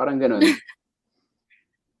 Parang ganun.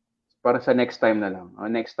 Para sa next time na lang.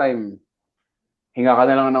 Next time, hinga ka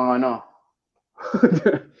na lang ng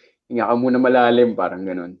hinga ka muna malalim. Parang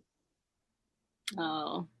ganun.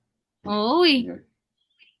 Oo.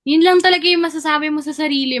 Yun lang talaga yung masasabi mo sa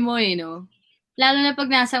sarili mo no? Lalo na pag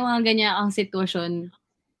nasa mga ganyan ang sitwasyon.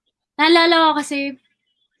 Naalala ko kasi,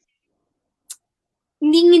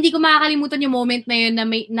 hindi ko makakalimutan yung moment na yun na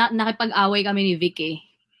nakipag-away kami ni Vic eh.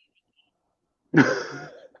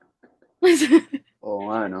 Oo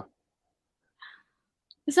nga, no?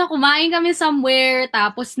 So, kumain kami somewhere,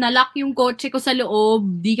 tapos nalock yung kotse ko sa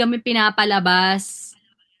loob, di kami pinapalabas.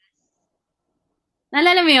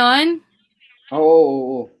 Naalala mo yun?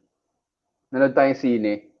 Oo. Nanood tayong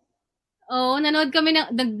sine. Oo, nanood kami,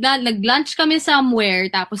 nag-lunch kami somewhere,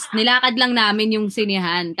 tapos nilakad lang namin yung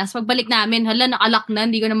sinehan. Tapos pagbalik namin, nakalock na,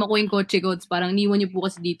 hindi ko na makuha yung kotse ko. Parang niwan niyo po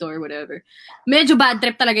kasi dito or whatever. Medyo bad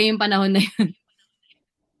trip talaga yung panahon na yun.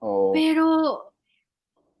 Oo. Pero,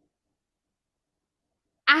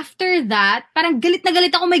 after that, parang galit na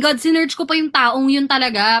galit ako. My God, sinerge ko pa yung taong yun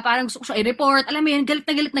talaga. Parang gusto ko siya i-report. Alam mo yun, galit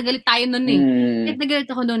na galit tayo nun eh. Galit na galit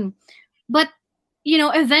ako nun. But,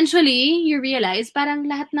 eventually, you realize, parang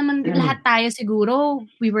lahat tayo siguro,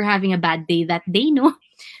 we were having a bad day that day, no?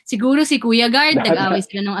 Siguro si Kuya Guard, nag-away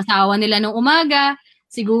sila ng asawa nila nung umaga.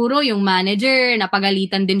 Siguro yung manager,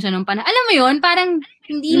 napagalitan din siya nung panahon. Alam mo yun, parang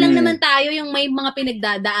hindi lang naman tayo yung may mga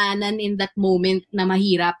pinagdadaanan in that moment na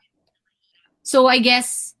mahirap. So, I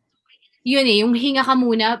guess, yun yung hinga ka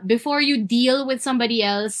muna before you deal with somebody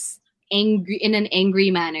else in an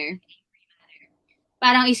angry manner.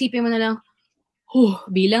 Parang isipin mo na lang,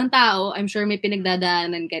 bilang tao, I'm sure may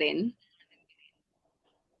pinagdadaanan ka rin.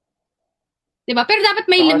 Diba? Pero dapat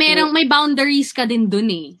may boundaries ka din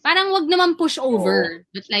dun eh. Parang wag naman push over.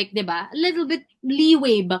 But like, diba? A little bit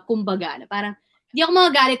leeway ba, kumbaga. Na parang, di ako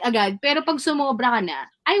magagalit agad, pero pag sumobra ka na,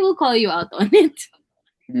 I will call you out on it.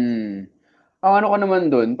 Ang ano ko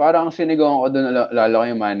naman dun, parang sinigawan ko dun, lalo ko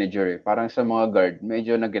yung manager eh. Parang sa mga guard,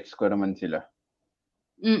 medyo nag-gets ko naman sila.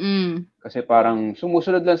 Kasi parang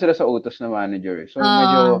sumusunod lang sila sa utos na manager. So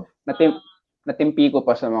medyo natimpi ko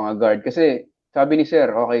pa sa mga guard. Kasi sabi ni sir,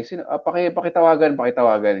 okay, pakitawagan,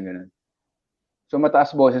 ganun. So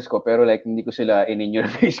mataas boses ko, pero like hindi ko sila in your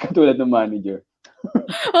face katulad ng manager.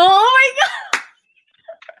 Oh my God!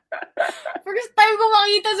 First time ko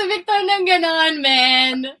makita si Victor ng gano'n,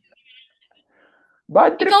 man.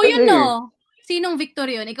 Bad trip ikaw yun, kasi. No? Sinong Victor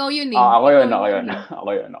yun? Ikaw yun eh. Ako yun.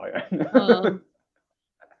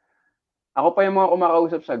 Ako pa yung mga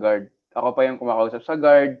kumakausap sa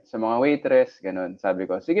guard. Sa mga waitress, ganun. Sabi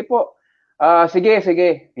ko, sige po.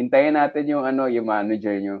 Sige. Hintayin natin yung yung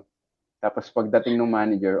manager nyo. Tapos pagdating ng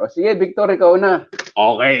manager, sige, Victor, ikaw na.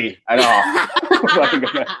 Okay.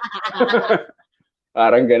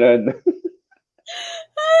 Parang ganun.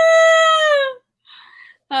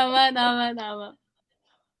 Tama.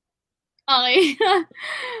 Okay.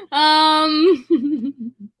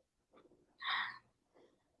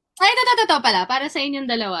 Ay, ito pala. Para sa inyong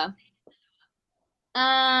dalawa.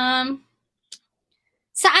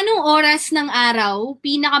 Sa anong oras ng araw,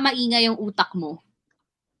 pinakamaingay yung utak mo?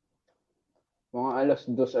 Mga alas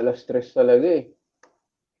 2, alas 3 talaga eh.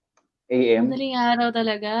 AM. Madaling araw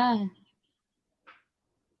talaga.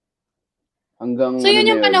 Hanggang so, yun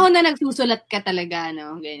yung panahon na nagsusulat ka talaga,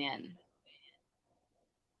 no? Ganyan.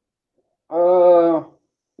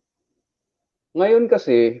 Ngayon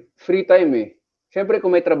kasi, free time eh. Siyempre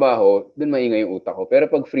kung may trabaho, dun maingay yung utak ko. Pero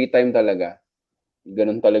pag free time talaga,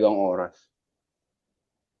 ganun talagang oras.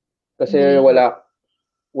 Kasi wala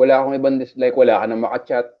akong ibang like wala ka na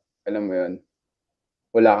maka-chat, alam mo 'yun.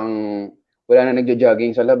 Wala na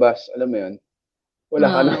nagjo-jogging sa labas, alam mo 'yun.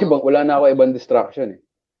 wala na ako ibang distraction eh.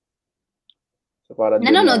 So parang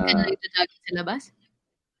nanonood ka na rin sa labas?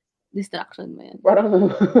 Distraction mo yan. Parang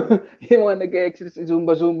yung mga nag-exercise,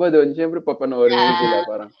 zumba doon, syempre papanoorin mo sila.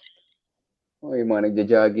 Parang, yung mga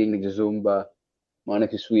nagja-jogging, nagja-zumba, mga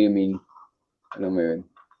nagsiswimming. Alam mo yun.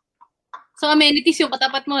 So, amenities yung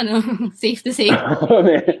katapat mo, no? Safe to say.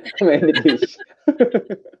 Amenities.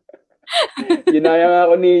 Ginaya nga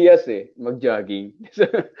ako ni Yas mag-jogging.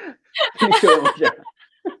 Sinishow mo siya.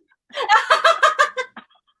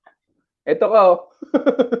 Eto ka,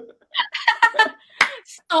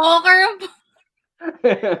 Stalker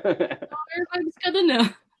vibes ka dun,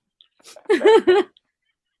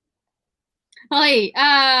 Okay,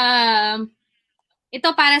 ito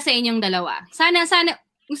para sa inyong dalawa. Sana,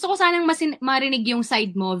 gusto ko sanang marinig yung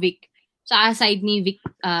side mo, Vic. Tsaka side ni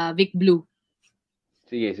Vic Blue.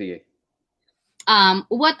 Sige.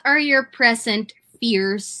 What are your present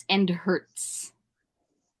fears and hurts?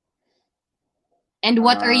 And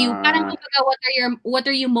what are you, what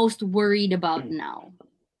are you most worried about now?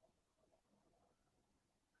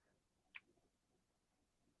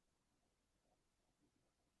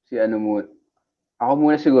 Ako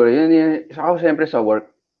muna siguro, yun ako siyempre sa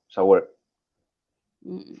work.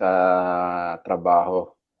 Sa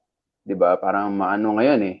trabaho. 'Di ba? Parang maano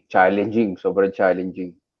ngayon challenging, sobrang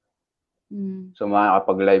challenging. So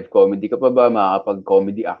makakapag-live comedy ka pa ba?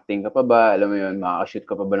 Makakapag-comedy acting ka pa ba? Alam mo yun, makaka-shoot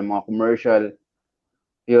ka pa ba ng mga commercial?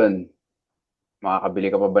 Yun. Makakabili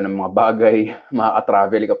ka pa ba ng mga bagay?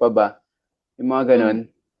 Makaka-travel ka pa ba? Yung mga ganun,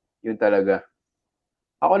 yun talaga.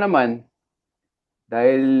 Ako naman,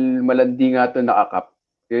 dahil malandi nga ito nakakap,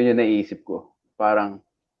 yun yung naisip ko. Parang,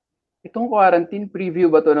 itong quarantine, preview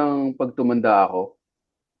ba to ng pagtumanda ako?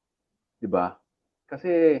 Diba?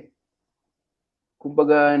 Kasi,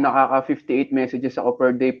 kumbaga, nakaka-58 messages ako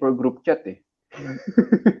per day per group chat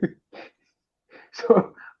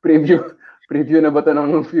So, preview na ba to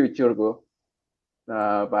ng future ko?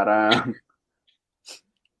 Na parang,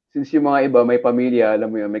 since yung mga iba may pamilya, alam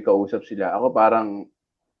mo yun, may kausap sila. Ako parang,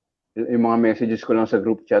 yung mga messages ko lang sa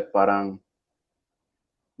group chat, parang,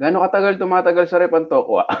 gaano katagal tumatagal sa rep ang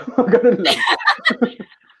tokwa? Ganun lang.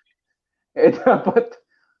 Dapat,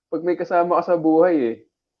 pag may kasama ka sa buhay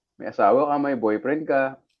may asawa ka, may boyfriend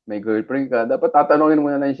ka, may girlfriend ka, dapat tatanungin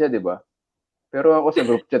mo na lang siya, di ba? Pero ako sa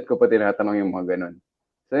group chat ko pa tinatanong yung mga ganun.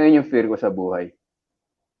 So, yun yung fear ko sa buhay.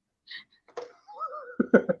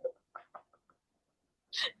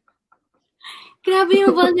 Grabe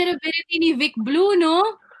yung vulnerability ni Vic Blue,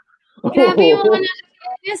 no? Grabe yung mga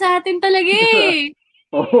niya sa atin talaga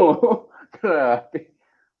Grabe.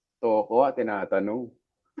 Toko, tinatanong.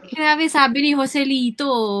 Grabe, sabi ni Joselito.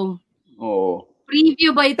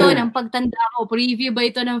 Preview ba ito ng pagtanda ko? Preview ba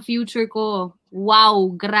ito ng future ko?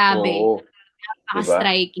 Wow, grabe.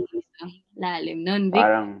 Napaka-striking. Diba? Lalim nun, Vic.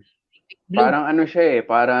 Parang ano siya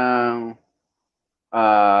parang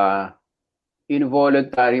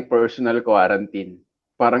involuntary personal quarantine.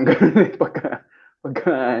 Parang gano'n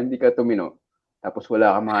pagka hindi ka tumino. Tapos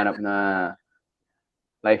wala kang mahanap na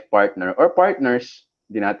life partner or partners,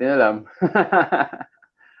 hindi natin alam.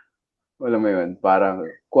 Alam mo yun, parang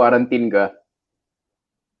quarantine ka.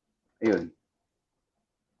 Ayun.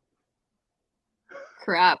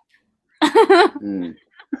 Crap.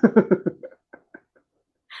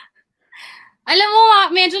 Alam mo,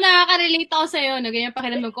 medyo nakaka-relate ako sa'yo na ganyan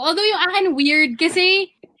pakiramdam ko. Although yung akin weird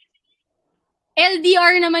kasi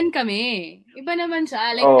LDR naman kami. Iba naman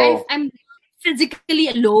siya. Like, I'm physically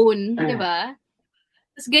alone. Diba?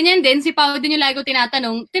 Tapos ganyan din, si Pao din yung lagi ko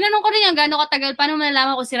tinatanong. Tinanong ko rin yan, gano'ng katagal, paano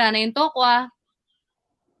malalaman ko sira na yung tokwa?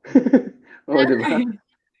 Diba?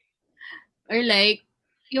 Or like,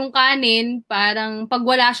 yung kanin, parang pag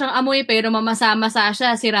wala siyang amoy pero mamasa-masa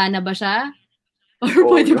siya, sira na ba siya? Or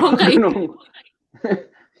pwede bang kainin?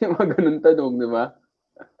 Yung mga ganun tanong, di ba?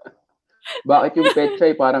 Bakit yung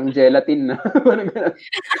pechay parang gelatin na?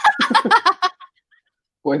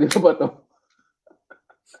 Pwede ba to?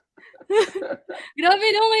 Grabe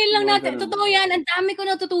no, ngayon lang natin. Totoo yan, ang dami ko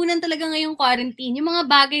natutunan talaga ngayong quarantine. Yung mga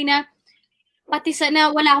bagay na pati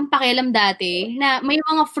na wala akong pakialam dati, na may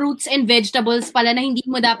mga fruits and vegetables pala na hindi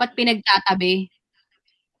mo dapat pinagtatabi.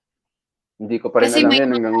 Hindi ko pa rin alam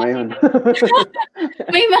yan hanggang ngayon.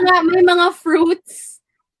 may mga fruits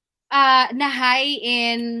na high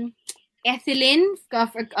in ethylene.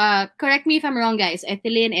 Correct me if I'm wrong, guys.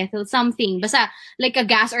 Ethylene, ethyl, something. Basta like a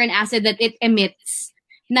gas or an acid that it emits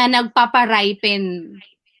na nagpaparipen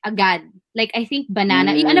agad. Like, I think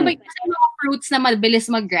banana. Ano ba yung mga fruits na mabilis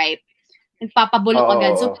mag-ripe? Nagpapabulok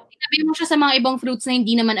agad. So, pag tinabi mo siya sa mga ibang fruits na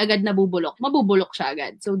hindi naman agad nabubulok, mabubulok siya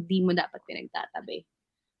agad. So, di mo dapat pinagtatabi.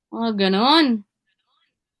 Mga ganon.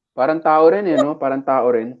 Parang tao rin eh, no? Parang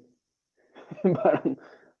tao rin. Parang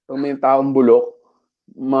pag may taong bulok,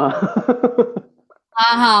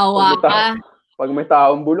 Hahawa pag may ka. pag may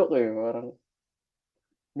taong bulok eh, parang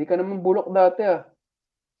hindi ka naman bulok dati ah.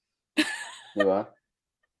 Di ba?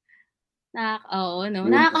 Oo, no?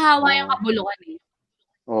 Yun. Nakakahawa yung kabulukan eh.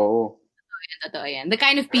 Oo. Totoo yan. The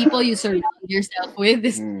kind of people you surround yourself with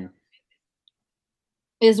is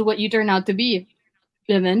what you turn out to be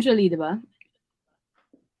eventually, di ba?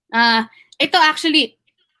 Ito actually,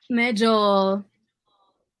 medyo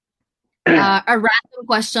a random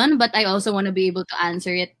question, but I also want to be able to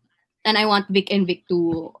answer it. And I want Vic and Vic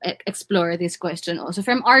to explore this question also.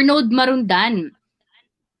 From Arnold Marundan.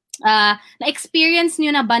 Na-experience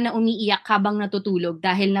nyo na ba na umiiyak habang natutulog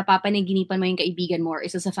dahil napapanaginipan mo yung kaibigan mo or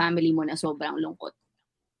isa sa family mo na sobrang lungkot?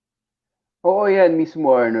 Oo, yan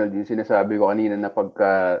mismo Arnold. Yung sinasabi ko kanina na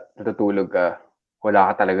pagka natutulog ka,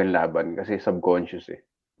 wala ka talagang laban kasi subconscious eh.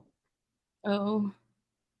 Oo.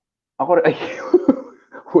 Ako, ay,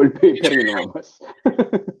 wallpaper yung lumabas.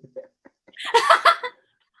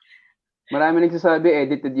 Marami nagsasabi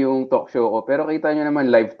edited yung talk show ko, pero kita nyo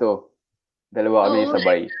naman live to. Dalawa kami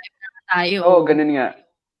sabay. Oo, ganun nga.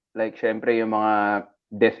 Like, syempre, yung mga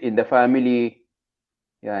death in the family,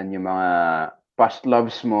 yan, yung mga past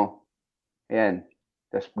loves mo, yan.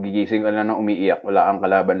 Tapos gigising ka lang ng umiiyak, wala kang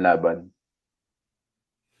kalaban-laban.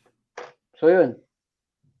 So, yun.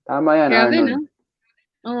 Tama yan, Grabe, Arnold. no?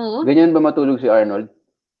 Oo. Ganyan ba matulog si Arnold?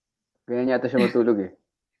 Ganyan yata siya matulog eh.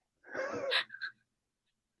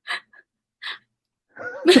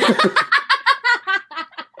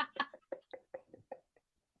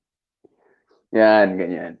 Yan,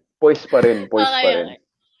 ganyan. Poise pa rin. Okay.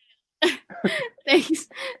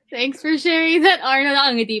 Thanks for sharing that, Arnold.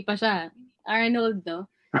 Nakangiti pa siya. Arnold, no?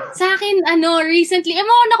 Sa akin, recently,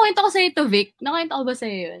 nakwento ko sa'yo ito, Vic. Nakwento ko ba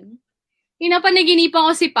sa'yo yun? Yung napanaginipan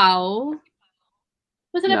ko si Pao.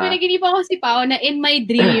 Basta napanaginipan ko si Pao na in my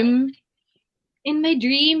dream,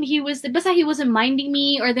 he was minding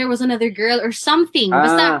me or there was another girl or something.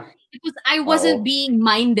 Basta, I wasn't being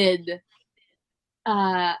minded.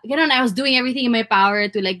 I was doing everything in my power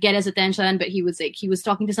to like get his attention, but he was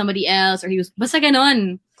talking to somebody else or basta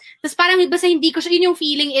ganon. Tapos parang basta hindi ko siya, yun yung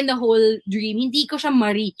feeling in the whole dream, hindi ko siya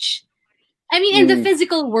ma-reach. I mean, in the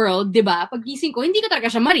physical world, di ba? Pag gising ko, hindi ko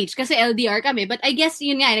talaga siya ma-reach kasi LDR kami. But I guess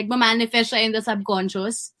yun nga, nagmamanifest siya in the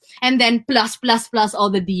subconscious. And then plus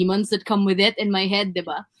all the demons that come with it in my head, di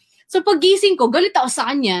ba? So pag gising ko, galit ako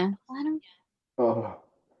sa kanya. Parang,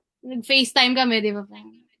 nag-FaceTime kami, di ba?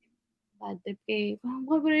 Bad trip kay,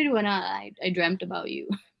 what would I do? And I dreamt about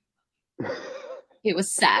you. It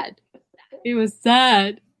was sad.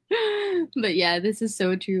 But yeah, this is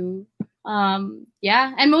so true.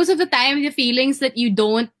 Yeah, and most of the time, the feelings that you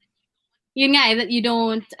don't,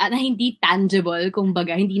 na hindi tangible,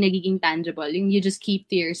 kumbaga, hindi nagiging tangible, yung you just keep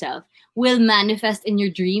to yourself, will manifest in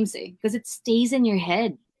your dreams because it stays in your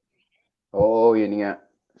head. Oo, yun nga.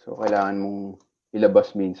 So, kailangan mong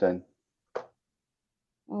ilabas minsan.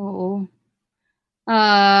 Oo.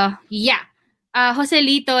 Yeah.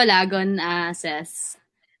 Joselito Lagon says,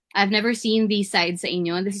 I've never seen these sides sa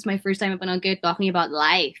inyo. This is my first time napanood kayo talking about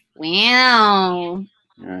life. Wow!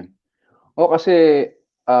 Yan. Kasi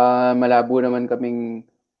malabo naman kaming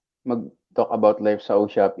mag-talk about life sa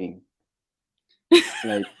O-Shopping.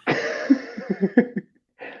 Like,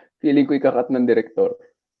 feeling ko ikakat ng direktor.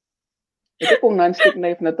 Ito pong non-stick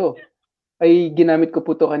knife na to. Ay ginamit ko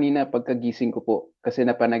po to kanina pagkagising ko po kasi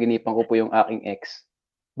napanaginipan ko po yung aking ex.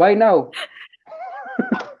 Bye now!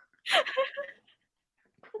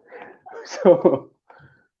 So,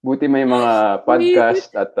 buti may mga podcast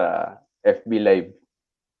at FB Live.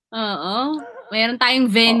 Oo. Mayroon tayong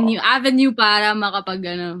avenue para makapag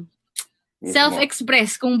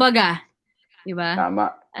self-express, kumbaga. Diba?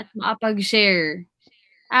 Tama. At makapag-share.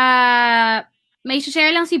 May share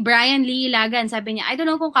lang si Brian Lee Ilagan. Sabi niya, I don't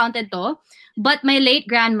know kung counted to, but my late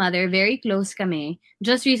grandmother, very close kami,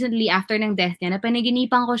 just recently after ng death niya,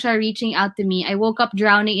 napanaginipan ko siya reaching out to me. I woke up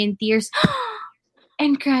drowning in tears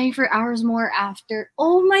and crying for hours more after.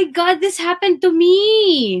 Oh my God, this happened to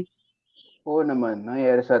me! Oo naman,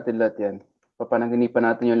 nangyayari sa atin lahat yan. Papanaginipan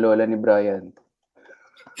natin yung lola ni Brian.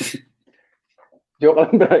 Joke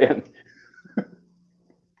lang, Brian.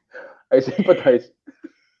 I sympathize.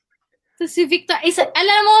 So si Victor,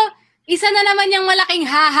 alam mo, isa na naman yung malaking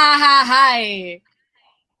ha-ha-ha-ha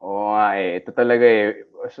Oo nga ito talaga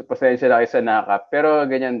pasensya na kayo sa nakap. Pero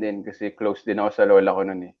ganyan din kasi close din ako sa lola ko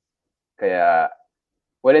nun Kaya,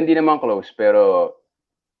 hindi naman close, pero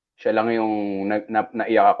siya lang yung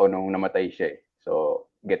naiyak ako nung namatay siya So,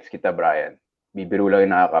 gets kita, Brian. Bibiro lang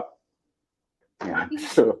yung nakakap. Yan.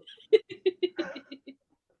 So,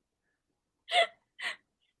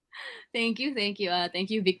 Thank you. Thank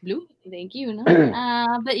you, Vic Blue. Thank you, no?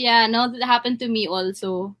 But yeah, no, that happened to me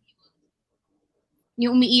also.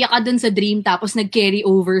 Yung umiiyak ka dun sa dream tapos nag-carry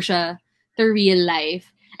over siya to real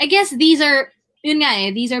life. I guess these are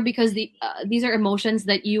because these are emotions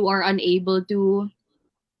that you are unable to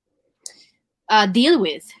deal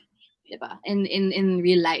with, diba? In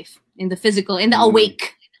real life, in the physical, in the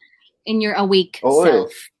awake, in your awake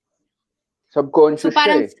self. Subconscious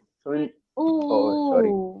parang, siya eh. sorry.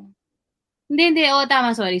 Hindi.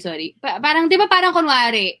 Tama. Sorry. Parang, di ba parang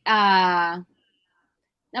kunwari, sa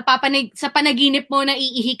panaginip mo na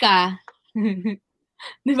iihi ka.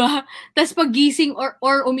 Di ba? Tapos paggising or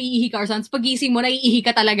umiihi ka or something, paggising mo na iihi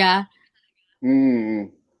ka talaga.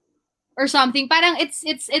 Or something. Parang it's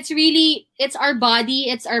really, it's our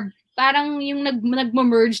body, it's our, parang yung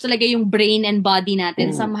nagma-merge talaga yung brain and body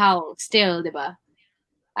natin somehow still, di ba?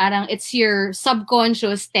 Parang it's your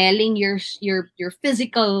subconscious telling your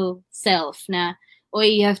physical self na,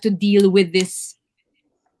 you have to deal with this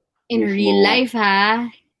in real life, ha?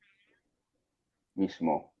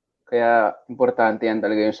 Mismo. Kaya importante yan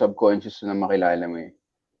talaga yung subconscious na makilala mo eh.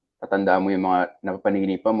 Tatandaan mo yung mga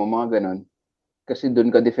napapaniginipan mo, mga ganon. Kasi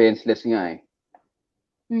doon ka defenseless nga eh.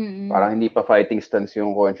 Parang hindi pa fighting stance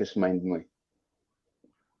yung conscious mind mo eh.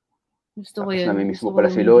 Gusto ko yun. Tapos namimiss mo pala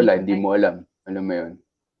si Lola, hindi mo alam. Alam mo yun?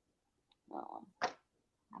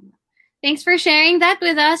 Thanks for sharing that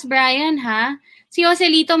with us, Brian, ha? Si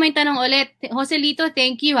Joselito may tanong ulit. Joselito,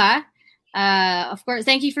 thank you, ha? Of course,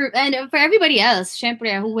 thank you for everybody else,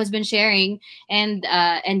 syempre, who has been sharing and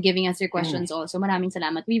giving us your questions also. Maraming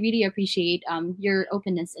salamat. We really appreciate your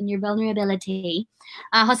openness and your vulnerability.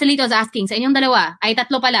 Joselito is asking, sa inyong dalawa, ay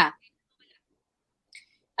tatlo pala.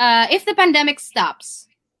 If the pandemic stops,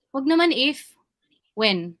 wag naman if,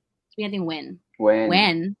 when? Sabihin natin when.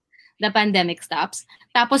 When the pandemic stops,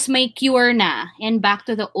 tapos may cure na and back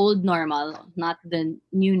to the old normal, not the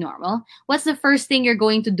new normal, what's the first thing you're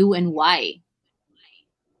going to do and why?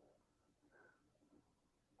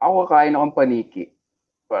 Ako kakain akong paniki.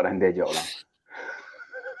 Para hindi, joke lang.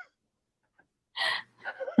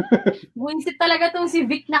 Buisit talaga tong si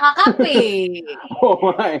Vic nakakape. Oh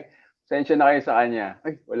my. Sensya na kayo sa kanya.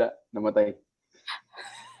 Ay, wala. Namatay.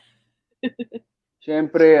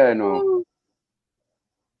 Siyempre,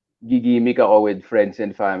 gigimik ako with friends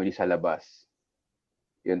and family sa labas.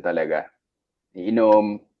 Yun talaga.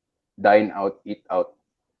 Iinom, dine out, eat out.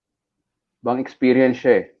 Bang experience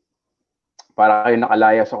siya eh. Para kayo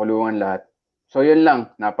nakalaya sa kulungan lahat. So yun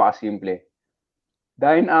lang, napakasimple.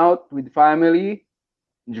 Dine out with family,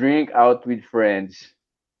 drink out with friends.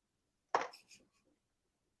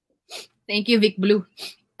 Thank you, Vic Blue.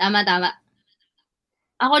 Tama.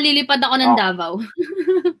 Ako lilipad ako ng Davao.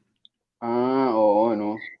 Oo,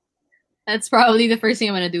 no? That's probably the first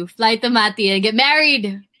thing I'm gonna do. Fly to Mati and get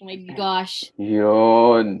married. Oh my gosh.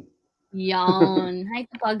 Yun. Hi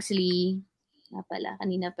to Pugsley. Pala,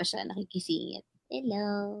 kanina pa siya nakikisingit.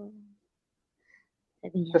 Hello.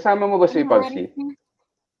 Kasama mo ba si Pugsley?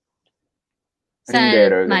 Sa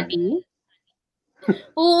Mati?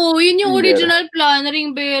 Oo, yun yung original plan.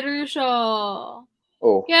 Ring bearer siya.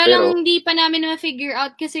 Kaya lang hindi pa namin ma-figure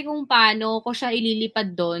out kasi kung paano ko siya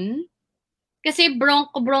ililipad doon. Kasi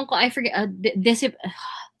Bronco, I forget,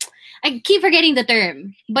 I keep forgetting the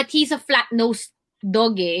term, but he's a flat-nosed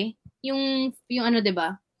dog eh. Yung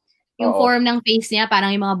diba? Yung form ng face niya,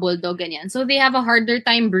 parang yung mga bulldog, ganyan. So they have a harder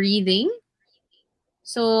time breathing.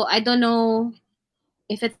 So I don't know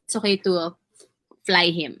if it's okay to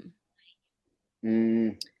fly him.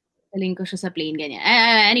 Galing ko siya sa plane, ganyan.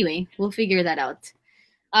 Anyway, we'll figure that out.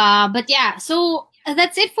 But yeah, so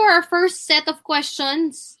that's it for our first set of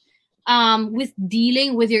questions. With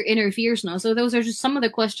dealing with your inner fears, no? So those are just some of the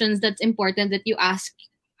questions that's important that you ask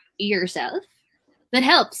yourself. That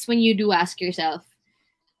helps when you do ask yourself.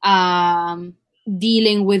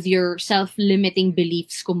 Dealing with your self-limiting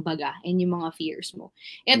beliefs, kumbaga, and yung mga fears mo.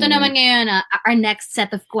 Ito naman ngayon, our next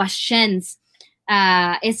set of questions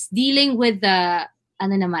is dealing with the,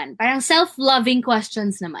 parang self-loving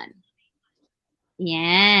questions naman.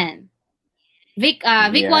 Yan. Vic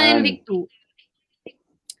 1 and Vic 2.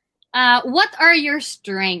 What are your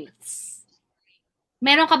strengths?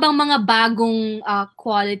 Meron ka bang mga bagong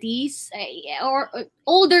qualities or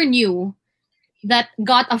old or new that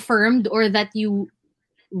got affirmed or that you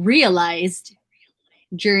realized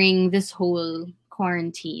during this whole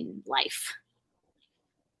quarantine life?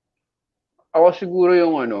 Ako siguro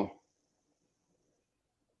yung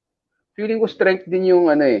feeling ko strength din yung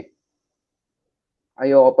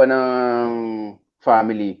ayoko pa ng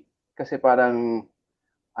family kasi parang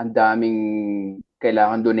ang daming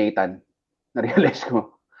kailangan donatan. Na-realize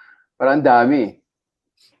ko. Parang ang dami.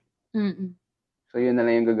 Mm-mm. So, yun na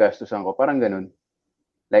lang yung gagastusan ko. Parang ganun.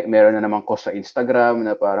 Like, meron na naman cost sa Instagram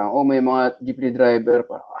na parang, may mga jeepney driver.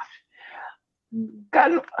 Parang,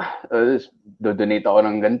 kano? Do-donate ako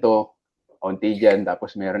ng ganito. Konti dyan.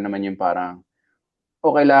 Tapos, meron naman yung parang,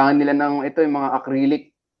 kailangan nila ng ito, yung mga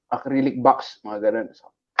acrylic box. Mga ganun. So,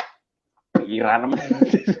 hira naman.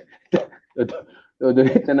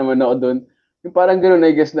 Do-donate na naman ako doon. Yung parang ganun,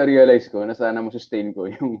 I guess, na-realize ko na sana masustain ko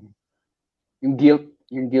yung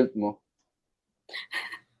guilt mo.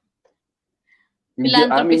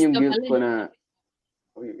 Philanthropist Yung ka guilt pala. ko na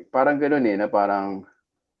parang gano'n na parang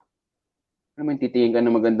titingin ka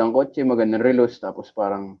ng magandang kotse, magandang relos, tapos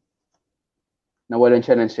parang nawalan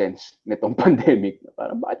siya ng sense nitong pandemic.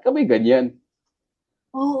 Parang bakit ka may ganyan?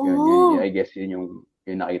 Oo. Yun, I guess yun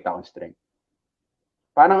yung nakita kong strength.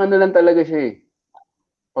 Parang ano lang talaga siya eh.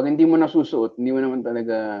 Pag hindi mo nasusuot, hindi mo naman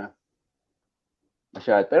talaga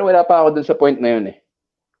masyad. Pero wala pa ako dun sa point na yun eh.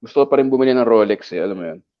 Gusto ko pa rin bumili ng Rolex eh, alam mo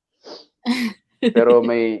yun. Pero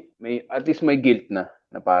may at least may guilt na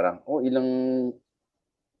parang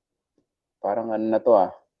parang ano na to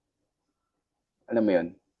alam mo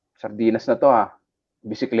yun, sardinas na to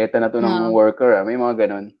bisikleta na to ng worker may mga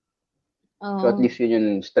ganun. So at least yun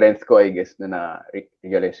yung strength ko, I guess, na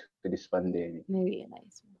na-realize ko this pandemic.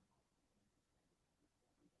 Na-realize mo.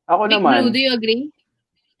 Ako Big naman, Blue, do you agree?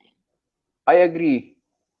 I agree.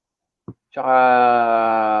 Tsaka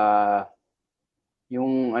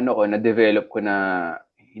yung na-develop ko na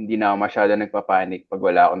hindi na ako masyado nagpapanik pag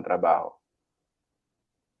wala akong trabaho.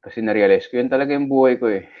 Kasi na-realize ko, yun talaga yung buhay ko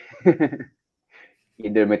eh.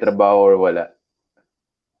 Either may trabaho or wala.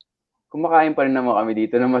 Kumakain pa rin naman kami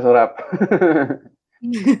dito na masarap.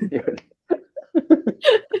 Yun.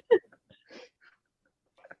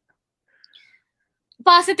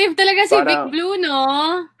 Positive talaga si Big Blue, no?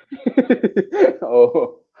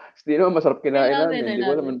 Oo. Hindi naman masarap kinain namin. Hindi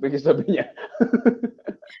ko naman pwede sabi niya.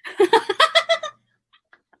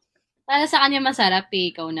 Para sa kanya masarap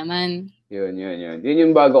eh, ikaw naman. Yun. Yun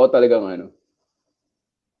yung bago ko talagang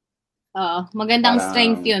Oo, magandang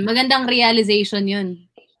strength yun. Magandang realization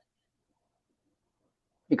yun.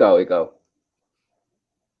 Ikaw.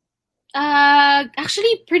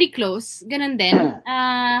 Actually, pretty close. Ganun din.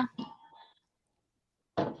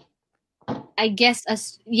 I guess,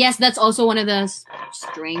 yes, that's also one of the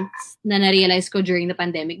strengths na na-realize ko during the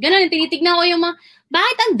pandemic. Ganun, tinitignan ko yung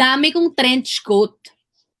bakit ang dami kong trench coat?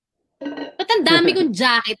 Ba't ang dami kong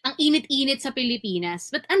jacket? Ang init-init sa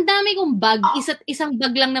Pilipinas. Ba't ang dami kong bag? Isang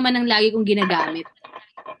bag lang naman ang lagi kong ginagamit.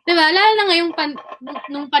 Diba? Lalo na ngayong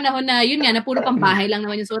nung panahon na, yun nga, na puro pambahay lang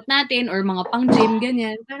naman yung suot natin or mga pang-gym,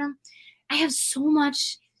 ganyan. Parang, I have so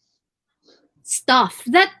much stuff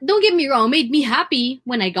that, don't get me wrong, made me happy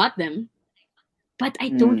when I got them. But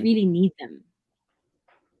I don't really need them.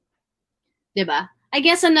 Diba? I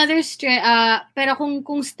guess another strength, pero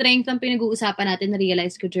kung strength ang pinag-uusapan natin,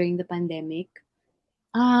 na-realize ko during the pandemic,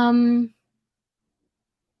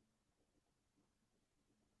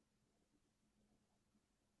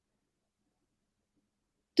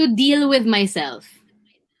 to deal with myself.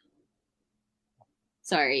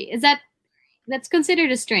 Sorry, that's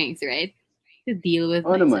considered a strength, right? To deal with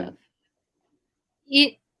myself.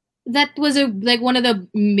 That was one of the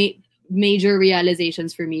major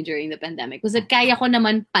realizations for me during the pandemic was that kaya ko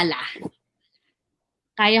naman palang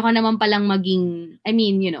maging, I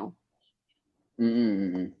mean, you know.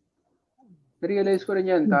 Na-realize ko rin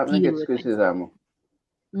yan. Nag-gets ko yung sa mo.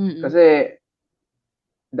 Kasi,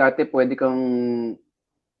 dati pwede kang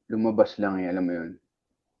lumabas lang alam mo yun.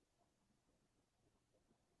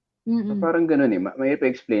 So, parang ganun eh. May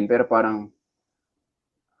pa-explain, pero parang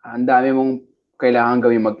ang dami mong kailangan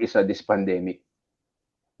gawin mag-isa this pandemic.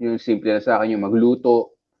 Yung simple na sa akin, yung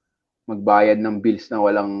magluto, magbayad ng bills na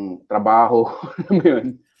walang trabaho. Alam mo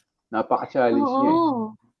yun? Napaka-challenge niya.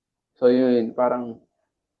 So yun, parang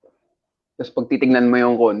tapos pag titignan mo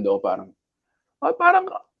yung condo, parang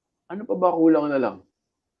ano pa ba kulang na lang?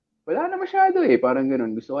 Wala na masyado eh. Parang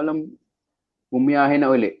ganun. Gusto ko lang bumiyahe na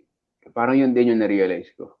uli. Parang yun din yung na-realize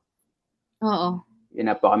ko. Oo. Yung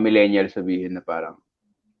napaka-millennial sabihin na parang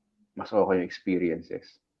mas okay yung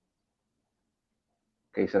experiences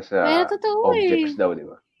kaysa sa objects daw, di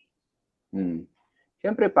ba?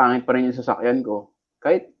 Siyempre, pangit pa rin yung sasakyan ko.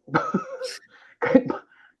 Kahit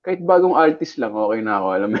bagong artist lang, okay na ako.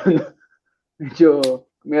 Alam mo yun? Medyo,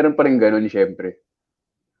 meron pa rin ganun, siyempre.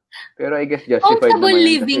 Pero I guess justified comfortable naman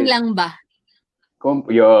living kasi, lang ba?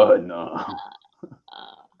 Yun, no.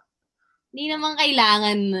 Hindi naman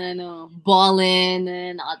kailangan, ballin,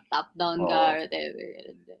 naka-top down ka,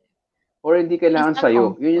 whatever. Or hindi kailangan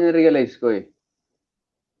sa'yo. Yun yung na-realize ko eh.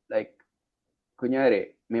 Like,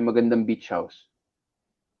 kunyari, may magandang beach house.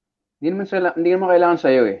 hindi naman kailangan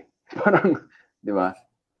sa'yo eh. Parang, di ba?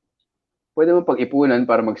 Pwede mo pag-ipunan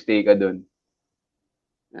para magstay ka doon.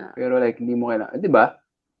 Pero like, hindi mo kailangan. Di ba?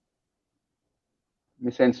 May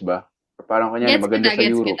sense ba? Parang kanya maganda sa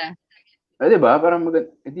Europe. Di ba? Parang maganda.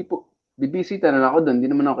 Hindi po, bibisita na ako doon. Hindi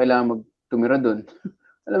naman ako kailangan magtumira doon.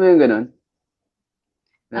 Alam mo yung ganun?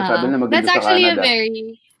 Sabi na maganda That's sa actually Canada.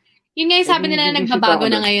 Yun nga yung sabi nila na nagbabago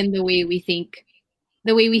na ngayon the way we think.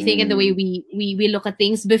 The way we think and the way we look at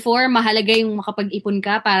things. Before, mahalaga yung makapag-ipon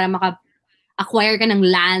ka para acquire ka ng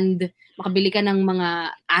land, makabili ka ng mga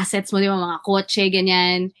assets mo, di ba? Mga kotse,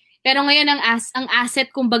 ganyan. Pero ngayon, ang asset,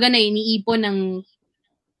 kumbaga, na iniipon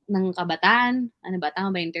ng kabataan, ano ba,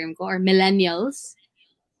 tama ba yung term ko? Or millennials.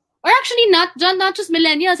 Or actually, not just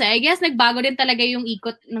millennials. I guess, nagbago din talaga yung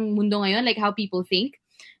ikot ng mundo ngayon, like how people think.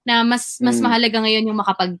 Na mas mahalaga ngayon yung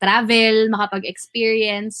makapag-travel,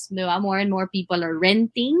 makapag-experience, di ba? More and more people are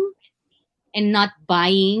renting and not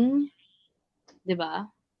buying. Di ba?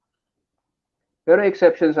 Pero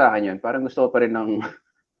exception sa akin yun. Parang gusto ko pa rin ng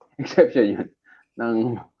exception yun.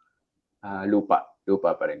 Ng lupa.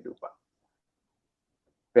 Lupa pa rin, lupa.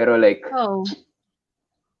 Pero like,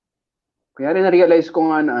 kunyari na-realize ko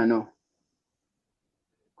nga na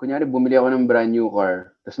kunyari bumili ako ng brand new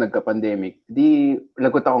car, tapos nagka-pandemic, di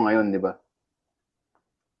lagot ako ngayon, di ba?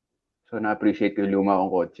 So na-appreciate ko yung luma kong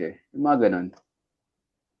kotse. Yung mga ganun.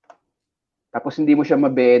 Tapos hindi mo siya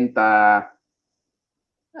mabenta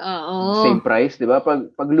same price, di ba?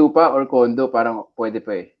 Pag lupa or condo, parang pwede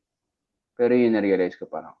pa eh. Pero yun na-realize ko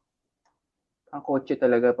parang, ang kotse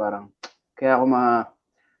talaga parang, kaya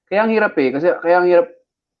ang hirap eh. Kaya ang hirap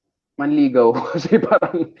manligaw. Kasi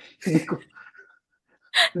parang, hindi ko,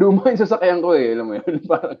 luma yung sasakyan ko eh. Alam mo yun?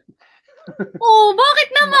 Parang, bakit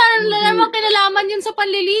naman? Wala namang kinalaman yun sa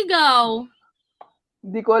panliligaw.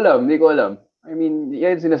 Hindi ko alam. I mean,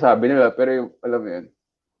 yan sinasabi nila, pero yung, alam mo yun,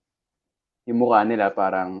 yung mukha nila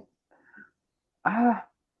parang,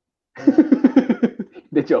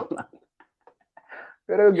 hindi, joke lang.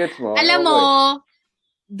 Pero gets mo. Alam mo,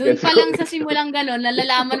 doon pa lang sa simulang gano'n,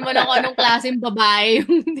 nalalaman mo na kung anong klaseng babae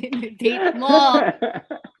yung date mo.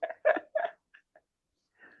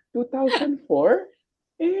 2004?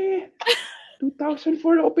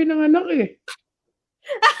 2004 ako pinanganak eh.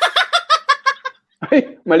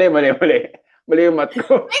 Ay, mali. Mali yung math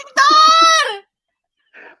ko. Victor!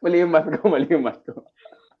 Mali yung math ko.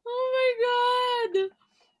 Oh my God!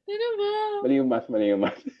 Ano ba? Mali yung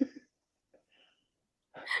math.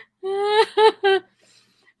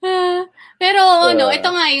 Pero ito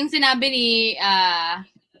nga yung sinabi ni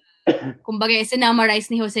kumbaga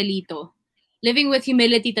sinummarize ni Joselito. Living with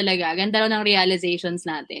humility talaga. Ganda lang ng realizations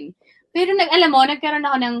natin. Pero nagkaroon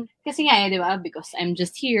ako ng, kasi nga di ba? Because I'm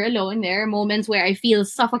just here alone. There are moments where I feel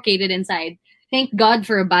suffocated inside. Thank God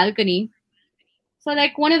for a balcony. So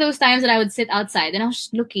like one of those times that I would sit outside and I was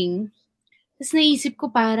just looking. Tapos naisip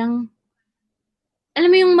ko parang,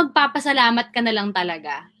 alam mo yung magpapasalamat ka na lang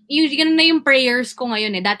talaga. Usually, ganun na yung prayers ko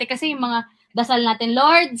ngayon eh. Dati kasi yung mga dasal natin,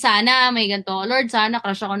 Lord, sana may ganito. Lord, sana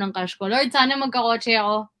crush ako ng crush ko. Lord, sana magkakotse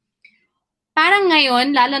ako. Parang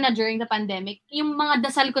ngayon, lalo na during the pandemic, yung mga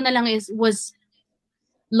dasal ko na lang was,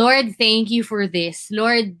 Lord, thank you for this.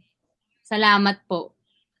 Lord, salamat po.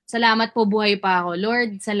 Salamat po, buhay pa ako.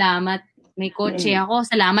 Lord, salamat, may kotse ako.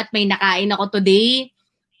 Salamat, may nakain ako today.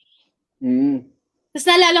 Tapos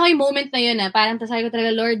naalala ko yung moment na yun parang sabi ko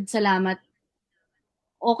talaga, Lord, salamat.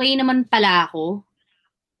 Okay naman pala ako.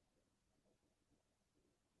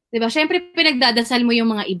 Diba? Siyempre, pinagdadasal mo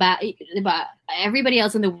yung mga iba. Diba? Everybody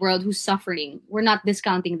else in the world who's suffering. We're not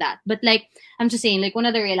discounting that. But like, I'm just saying, like, one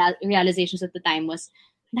of the realizations at the time was,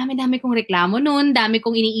 dami-dami kong reklamo nun, dami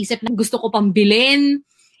kong iniisip na gusto ko pang bilhin,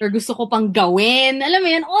 or gusto ko pang gawin. Alam mo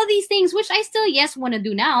yan, all these things, which I still, yes, wanna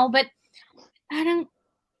do now, but parang,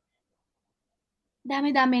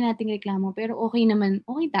 dami-dami nating reklamo, pero okay naman,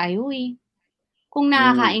 okay tayo eh. Kung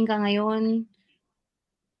nakakain ka ngayon,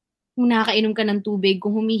 kung nakakainom ka ng tubig,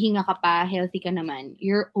 kung humihinga ka pa, healthy ka naman,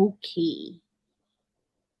 you're okay.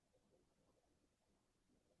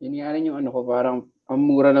 Yan nga rin yung ko, parang ang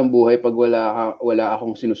mura ng buhay pag wala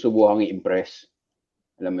akong sinusubukang i-impress.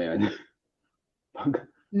 Alam mo yun?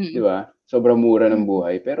 Di ba? Sobrang mura ng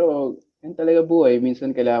buhay. Pero, yan talaga buhay.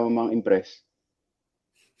 Minsan kailangan mo mang impress.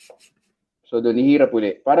 So, doon, hihirap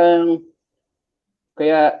ulit. Parang,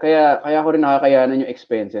 kaya ko rin nakakayanan yung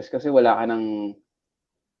expenses kasi wala ka ng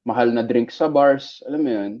mahal na drink sa bars. Alam mo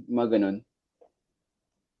yun? Mga ganun.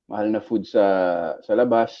 Mahal na food sa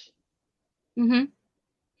labas.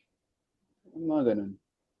 Mga ganun.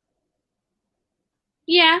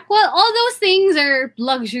 Yeah, well, all those things are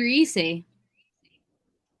luxuries eh.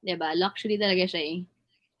 Diba? Luxury talaga siya eh.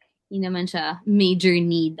 Hindi naman siya major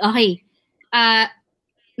need. Okay.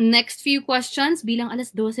 Next few questions. Bilang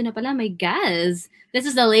 12:00 na pala, my guys. This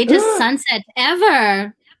is the latest sunset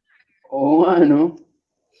ever. Oo nga, no?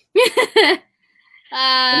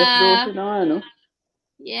 Ah, 12:00 na nga, no?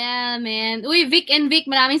 yeah, man. Uy, Vic and Vic,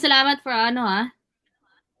 maraming salamat for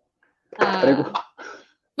Pare ko.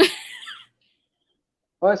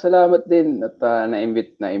 Salamat din at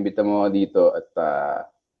na-imbita mo ako dito at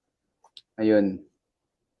ayun.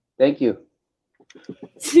 Thank you.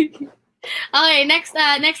 Okay, next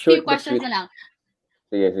Short few but questions sweet. na lang.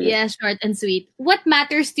 Sige. Yeah, short and sweet. What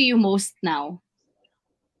matters to you most now?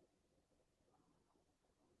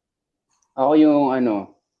 Ako yung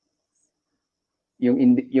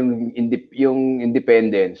yung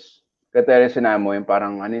independence. Kataya sinabi mo, yung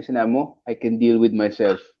parang ano yung sinabi mo? I can deal with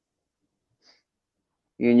myself.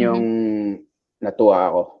 Yun yung natuwa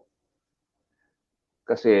ako.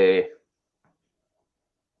 Kasi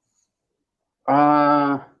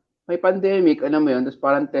may pandemic, alam mo yun, tapos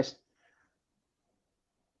parang test.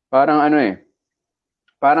 Parang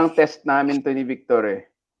parang test namin to ni Victor eh.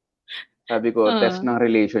 Sabi ko, test ng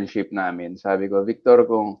relationship namin. Sabi ko, Victor,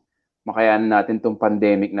 kung makayanan natin tong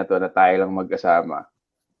pandemic na to na tayo lang mag-asama,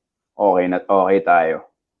 okay tayo.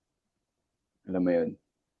 Alam mo yun?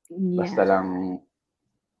 Yeah. Basta lang,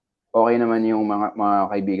 okay naman yung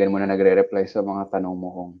mga kaibigan mo na nagre-reply sa mga tanong mo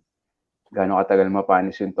kung gaano katagal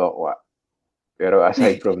mapanis yung tokwa. Pero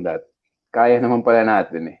aside from that, kaya naman pala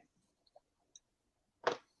natin eh.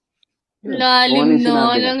 Lalim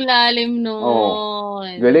no, ang lalim no.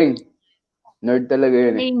 Galing. Nerd talaga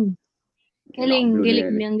yun eh. Galing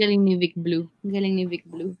ni Vic Blue. Galing ni Vic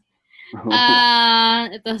Blue.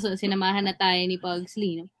 Ito, so, sinamahan na tayo ni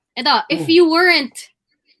Pugsley. No? Ito, if you weren't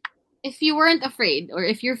afraid or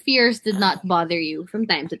if your fears did not bother you from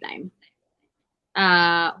time to time,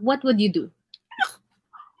 what would you do?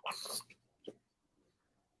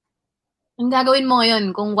 Ang gagawin mo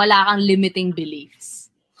ngayon kung wala kang limiting beliefs?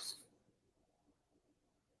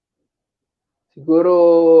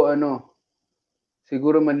 Siguro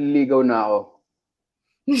manliligaw na ako.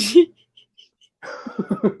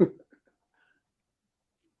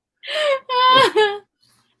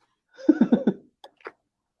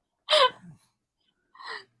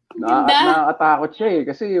 Nakakatakot siya eh.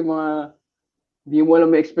 Kasi yung hindi mo alam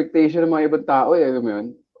may expectation ng mga ibang tao eh. Alam mo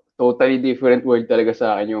yun? Totally different world talaga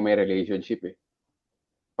sa akin yung may relationship eh.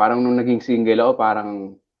 Parang nung naging single ako,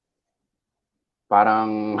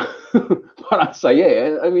 parang saya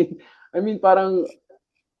eh. I mean parang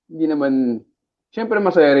hindi naman, syempre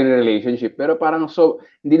masaya rin yung relationship, pero parang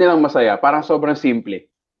hindi na lang masaya, parang sobrang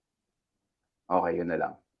simple. Okay, yun na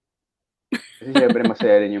lang. Kasi syempre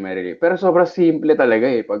masaya rin yung may relationship. Pero sobrang simple talaga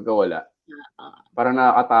eh, pagka wala. Parang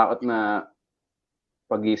nakakatakot na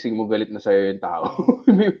pagising mo galit na sa'yo yung tao.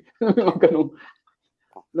 May mga ganun.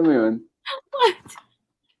 Alam mo yun? What?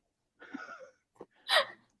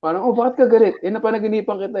 Parang, bakit ka galit?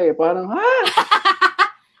 Napanaginipan kita eh. Parang, ha?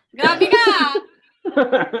 Grabe ka!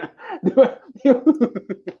 Di ba?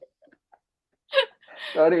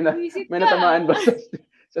 Sorry na. May natamaan ba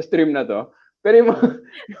sa stream na to? Pero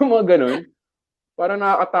yung mga ganun, parang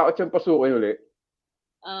nakakatakot siyang pasukin ulit.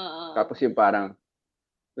 Tapos yung parang,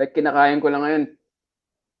 like kinakain ko lang ngayon,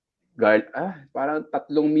 parang 3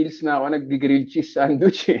 meals na ako nag-grilled cheese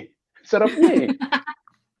sandwich eh. Sarap niya eh.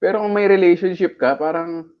 Pero kung may relationship ka,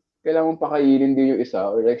 parang kailangan mong pakainin din yung isa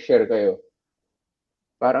or like share kayo.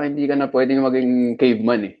 Parang hindi ka na pwedeng maging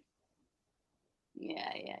caveman eh.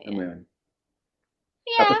 Yeah. Alam mo yun?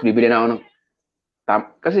 Yeah. Tapos bibili na ako ng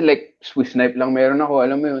kasi like Swiss knife lang meron ako,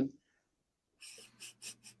 alam mo yun?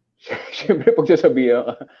 Siyempre pagsasabihan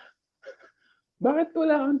ka, bakit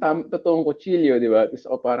wala kang totoong kutsilyo, di ba? Tapos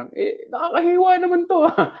ako parang, nakakahiwa naman to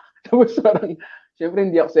ah. Tapos parang, siyempre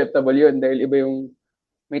hindi acceptable yun dahil iba yung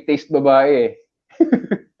may taste babae eh.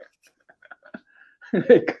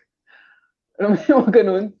 Like, alam mo yung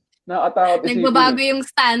ganun? Nakakatakot isipin. Nagbabago yung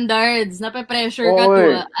standards. Nape-pressure ka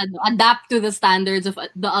to adapt to the standards of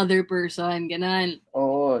the other person. Ganun.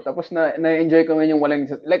 Oo. Tapos na-enjoy ko ngayon yung walang,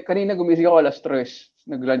 like kanina gumising ako 3:00.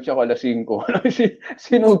 Nag-lunch ako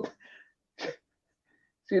 5:00.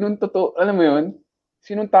 Sinong totoo, alam mo yun?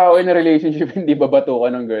 Sinong tao in a relationship hindi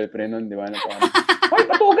babatukan ng girlfriend nun, di ba? Hoy,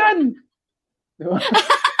 batugan! Di ba?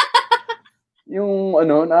 Yung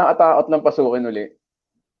nakakatakot lang pasukin uli.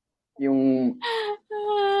 Yung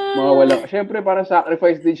mga walang, syempre parang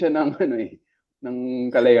sacrifice din siya ng ng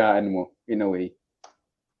kalayaan mo in a way.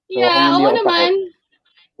 So, oo naman.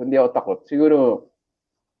 Kung hindi ako takot, siguro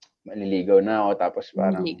maliligaw na ako tapos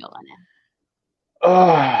parang maliligaw ka na.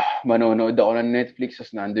 Manonood ako ng Netflix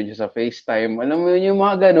tapos nandun siya sa FaceTime. Alam mo yun yung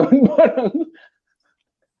mga ganun. Parang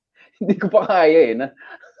Hindi ko pa kaya na.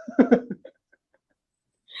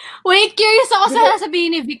 Wait, curious ako sa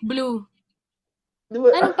sasabihin ni Vic Blue. Diba,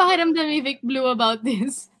 Anong pakiramdam ni Vic Blue about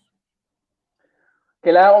this?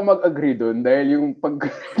 kailangan ko mag-agree doon dahil yung pag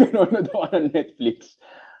nanonood ako ng Netflix,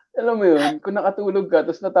 alam mo yun, kung nakatulog ka,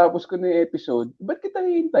 tapos natapos ko na yung episode, ba't kita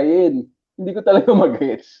hihintayin? Hindi ko talaga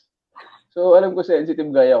mag-gets. So, alam ko sensitive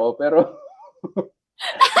gaya ko, pero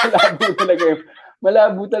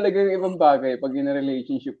malabo talaga yung ibang bagay pag in a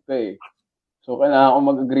relationship ka eh. So, kailangan ko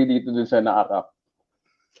mag-agree dito dun sa nakakap.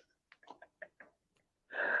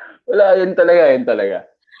 Wala, yun talaga.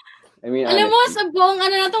 I mean, alam mo, sa buong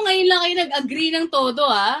ngayon lang kayo nag-agree ng todo,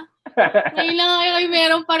 ha? Ngayon lang kayo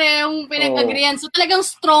merong parehong pinag-agreean. So, talagang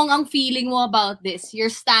strong ang feeling mo about this. Your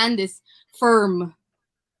stand is firm.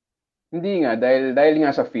 Hindi nga, dahil nga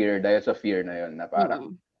sa fear na yun, na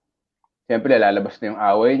parang, siyempre, lalabas na yung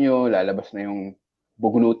away nyo, lalabas na yung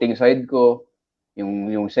bugnuting side ko,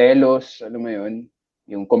 yung selos, alam mo yun,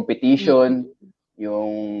 yung competition, yung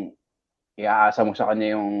iaasa mo sa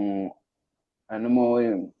kanya yung,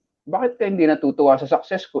 yung, bakit ka hindi natutuwa sa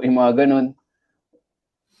success ko? Yung mga ganun.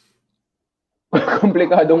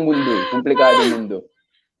 Komplikadong mundo.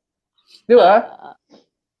 Di ba?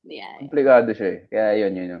 Yeah. Komplikado siya eh. Kaya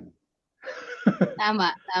yun.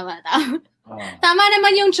 Tama. Tama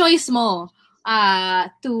naman yung choice mo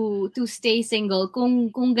to stay single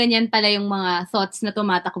kung ganyan pala yung mga thoughts na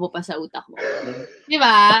tumatakbo pa sa utak mo. Di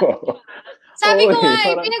ba? Sabi ko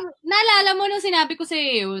nga, naalala mo nung sinabi ko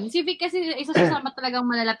sa'yo yun. Si Vic kasi isa sa talagang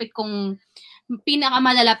malalapit kong,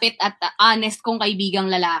 pinakamalalapit at honest kong kaibigang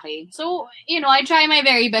lalaki. So, I try my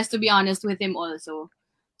very best to be honest with him also.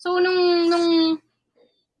 So, nung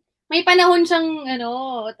may panahon siyang,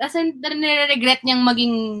 as in, nare-regret niyang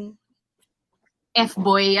maging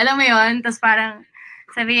F-boy. Alam mo yun? Tapos parang,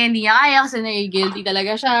 sabi niya, hindi niya kaya kasi nai-guilty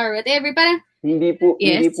talaga siya or whatever. Parang, Hindi po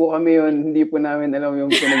kami yun. Hindi po namin alam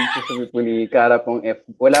yung pinagsasabi po ni Cara pong F.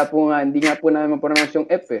 Wala po nga, hindi nga po namin mapronounce yung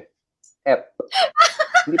F eh. F.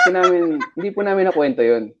 Hindi po namin nakwento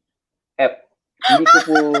yun. F.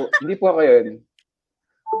 Hindi po ako yun.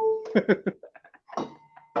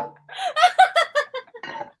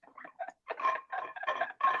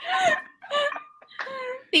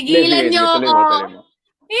 Tigilan niyo ako.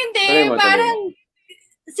 Hindi, parang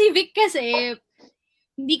si Vic kasi,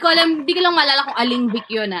 hindi ko lang maalala kung aling Vic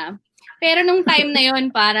yun Pero nung time na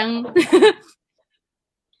yun, parang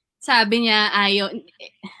sabi niya,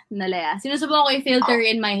 nalaya. Sinusubukan ko i-filter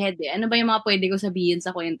in my head eh. Ano ba yung mga pwede ko sabihin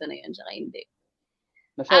sa kwento na yun, tsaka hindi.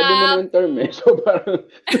 Nasabi mo na yung term eh. So parang...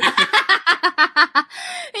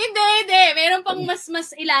 hindi. Meron pang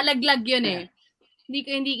mas ilalaglag yun eh.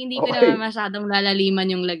 Hindi ko naman masyadong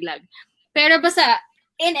lalaliman yung laglag. Pero basta,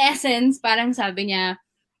 in essence, parang sabi niya,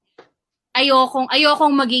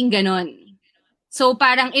 ayokong maging ganon. So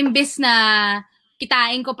parang imbis na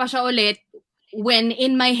kitain ko pa siya ulit, when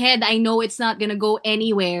in my head, I know it's not gonna go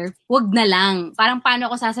anywhere, wag na lang. Parang paano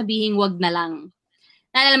ko sasabihin wag na lang.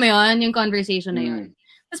 Naalala mo yun? Yung conversation na yun.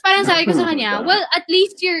 Tapos parang sabi ko sa kanya, well, at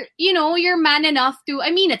least you're man enough to,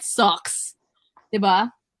 I mean, it sucks. Diba?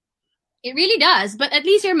 It really does. But at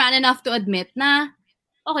least you're man enough to admit na,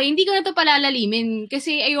 okay, hindi ko na to palalalimin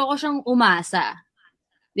kasi ayoko siyang umasa.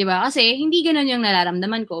 Diba? Kasi hindi ganun yung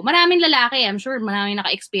nararamdaman ko. Maraming lalaki, I'm sure maraming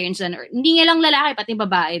naka-experience na. Hindi nga lang lalaki, pati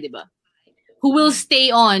babae, diba? Who will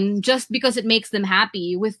stay on just because it makes them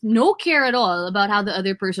happy with no care at all about how the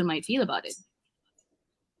other person might feel about it.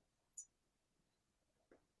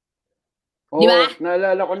 Oh, diba?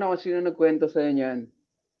 Naalala ko na kung sino nagkwento sa yan.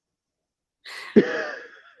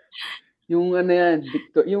 Yung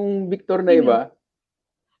Victor, yung Victor na iba.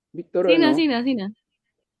 Victor Sino?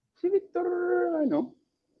 Si Victor,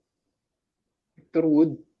 Victor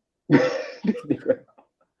Wood.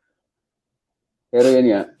 Pero yun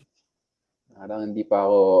nga. Parang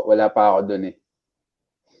wala pa ako dun eh.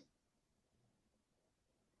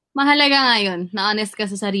 Mahalaga nga yun, na honest ka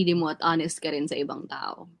sa sarili mo at honest ka rin sa ibang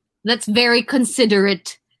tao. That's very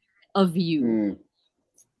considerate of you.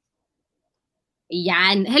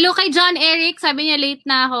 Yan. Hello kay John Eric. Sabi niya late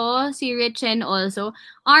na ako. Si Richen also.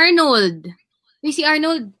 Arnold. May si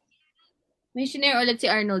Arnold. May sinare ulit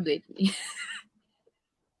si Arnold. Wait.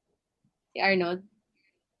 Si Arnold.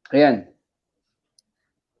 Ayan.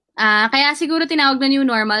 Kaya siguro tinawag na new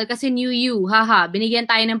normal kasi new you. Haha.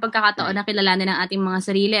 Binigyan tayo ng pagkakataon na kilalanin ang ating mga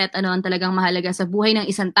sarili at ano ang talagang mahalaga sa buhay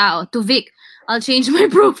ng isang tao. To Vic, I'll change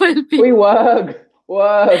my profile pic. Uy, wag!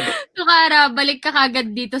 So, Cara, balik ka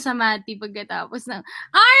kagad dito sa Mati pagkatapos ng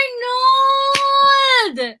Arnold!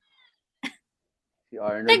 Si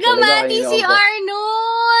Arnold. Taga Mati si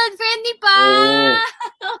Arnold! Friendly pa!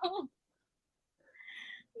 Oh.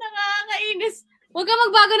 Nakakainis. Huwag ka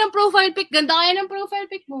magbago ng profile pic. Ganda kaya ng profile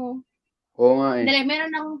pic mo. Oo nga eh. Dali,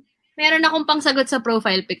 meron akong pangsagot sa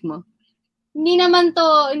profile pic mo. Hindi naman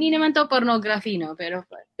to pornography, no? Pero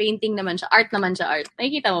painting naman siya. Art naman siya, art.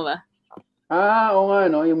 Nakikita mo ba? Oo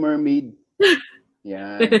nga, no? Yung mermaid.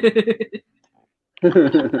 Yan.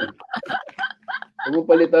 Huwag mo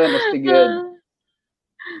palitan, astig yan.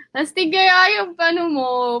 Astig kaya yung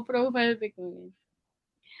profile pic mo.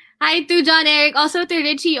 Hi to John Eric. Also to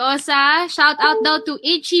Richie Osa. Shout out daw to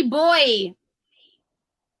Itchy Boy.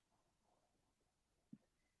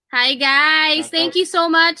 Hi guys. Thank you so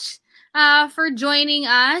much for joining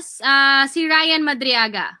us. Si Ryan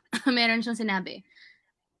Madriaga. Meron siyang sinabi.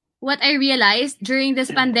 What I realized during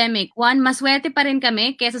this pandemic, one, maswerte pa rin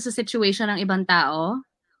kami kesa sa situation ng ibang tao.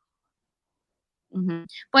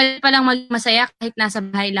 Pwede palang magmasaya kahit nasa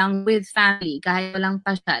bahay lang with family, kahit walang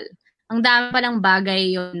pasyal. Ang dami palang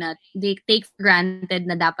bagay yun na they take for granted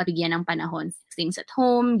na dapat bigyan ng panahon. Things at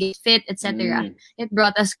home, get fit, etc. It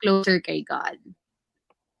brought us closer kay God.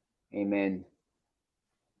 Amen.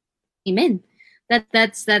 Amen.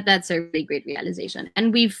 That's a really great realization.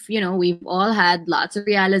 And we've all had lots of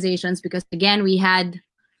realizations because again, we had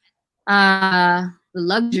the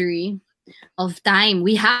luxury of time.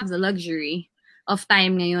 We have the luxury of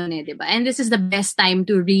time ngayon eh, diba? And this is the best time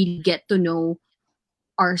to really get to know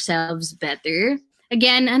ourselves better.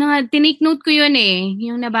 Again, tinake note ko yun eh.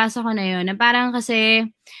 Yung nabasa ko na yun. Na parang kasi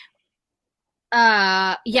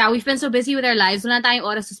we've been so busy with our lives. Wala tayong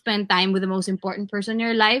oras to spend time with the most important person in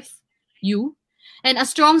your life. You. And a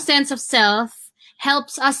strong sense of self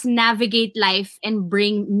helps us navigate life and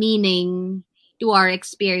bring meaning to our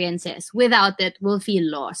experiences. Without it, we'll feel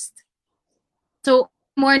lost. So,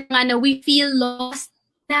 more we feel lost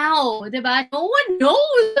now, diba? No one knows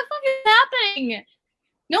what the fuck is happening.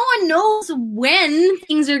 No one knows when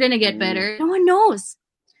things are gonna get better. No one knows.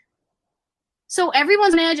 So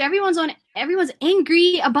everyone's on edge. Everyone's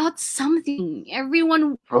angry about something.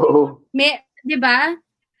 Everyone, diba?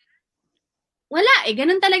 Wala eh,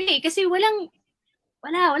 ganun talaga eh. Kasi walang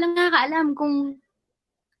nakakaalam kung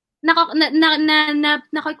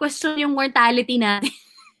naka-question yung mortality natin.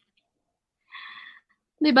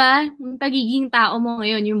 Diba? Yung pagiging tao mo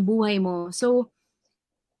ngayon, yung buhay mo. So,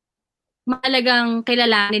 mahalagang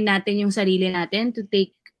kilalanin natin yung sarili natin to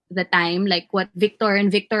take the time, like what Victor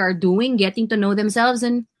and Victor are doing, getting to know themselves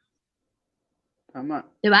and Tama.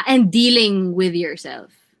 Diba? And dealing with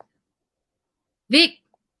yourself. Vic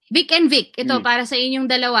and Vic, ito para sa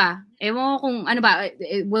inyong dalawa. Ewan ko kung ano ba,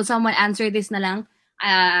 will someone answer this na lang?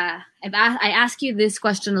 I ask you this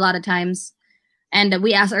question a lot of times and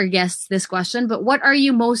we ask our guests this question, but what are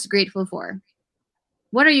you most grateful for?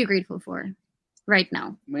 What are you grateful for right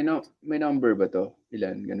now? May number ba to?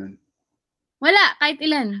 Ilan? Ganun. Wala, kahit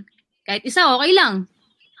ilan. Kahit isa, okay lang.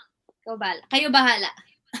 Kayo bahala.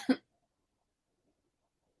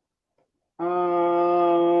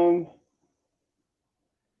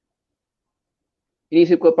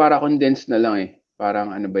 Inisip ko para condensed na lang eh.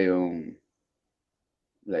 Parang ano ba yung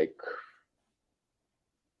like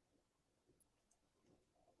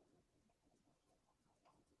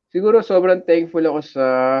siguro sobrang thankful ako sa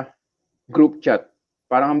group chat.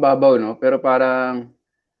 Parang ang babaw, no? Pero parang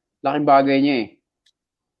laking bagay niya eh.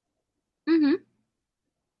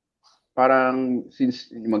 Parang since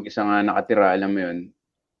mag-isa nga nakatira, alam mo yun,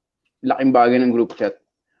 laking bagay ng group chat.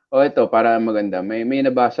 Ito, para maganda. May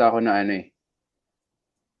nabasa ako na ano eh.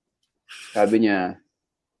 Sabi niya,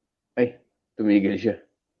 ay, tumigil siya.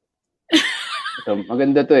 Ito,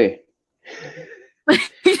 maganda to eh.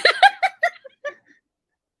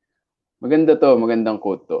 Maganda to, magandang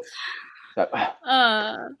quote to. Sabi,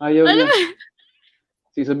 ayaw niya.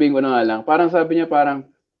 Sasabihin ko na nga lang. Parang sabi niya,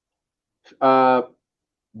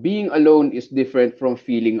 being alone is different from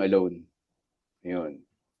feeling alone. Yun.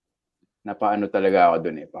 Napaano talaga ako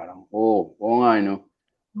dun eh. Parang, oo nga, no?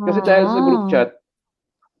 Kasi dahil sa group chat,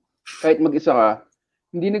 kahit mag-isa ka,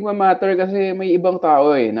 hindi nagmamatter kasi may ibang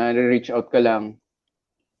tao eh, na reach out ka lang,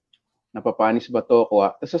 napapanis ba to,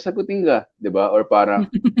 kuha, tapos sasagutin ka, di ba? Or parang,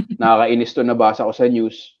 nakakainis to, nabasa ko sa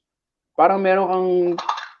news. Parang meron kang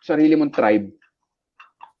sarili mong tribe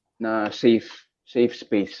na safe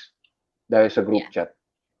space dahil sa group chat.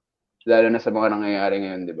 Lalo na sa mga nangyayari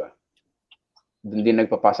ngayon, di ba? Doon din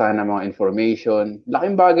nagpapasahan ng mga information.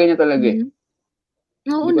 Laking bagay niya talaga eh.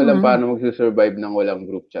 Hindi ko alam paano mag-survive ng walang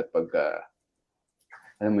group chat pagka,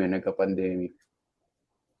 alam mo yun, nagka-pandemic.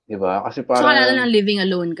 Diba? Kasi parang... So, lalo nang living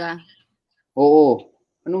alone ka? Oo.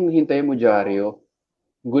 Anong hintayin mo, Diaryo?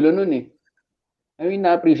 Gulo nun eh. I mean,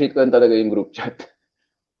 na-appreciate ko lang talaga yung group chat.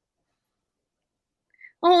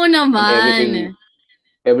 Oo naman.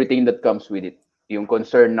 Everything that comes with it. yung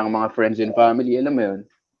concern ng mga friends and family, alam mo yun.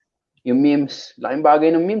 Yung memes, laking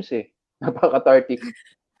bagay ng memes eh. Napaka-cathartic.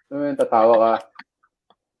 Tatawa ka.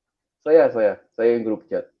 Saya yung group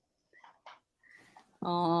chat.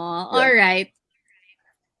 Oh, all right.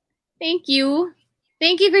 Thank you.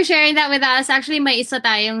 Thank you for sharing that with us. Actually, may isa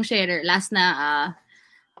tayong share last na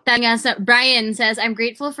Brian says, I'm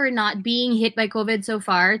grateful for not being hit by COVID so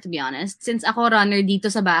far, to be honest. Since ako runner dito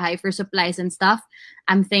sa bahay for supplies and stuff,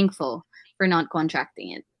 I'm thankful for not contracting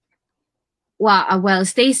it. Wow, well,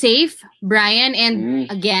 stay safe, Brian. And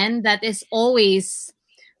again, that is always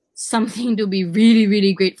something to be really,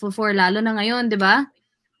 really grateful for. Lalo na ngayon, di ba?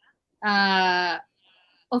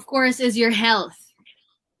 Of course, is your health.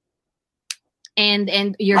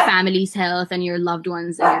 And your family's health and your loved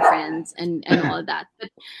ones and your friends and all that. But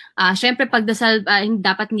syempre pagdasal,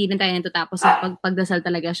 dapat hindi din tayo natutapos sa pagdasal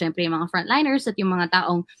talaga. Syempre yung mga frontliners at yung mga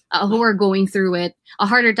taong who are going through it a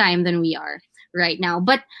harder time than we are right now.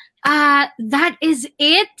 But that is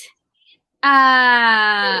it.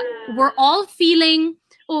 We're all feeling,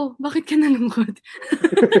 bakit ka nalungkot?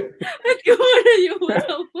 Ba't ka muna yung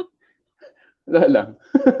mata mo? Wala lang.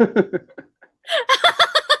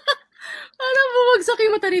 Alam mo, magsak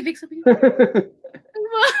yung mata ni Vic. Sabi niya,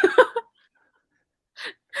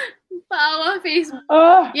 Pawa, Facebook.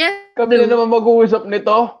 Yes. Kami na naman mag-uusap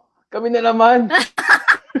nito. Kami na naman.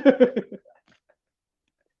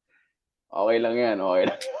 Okay lang yan, okay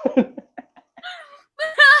lang.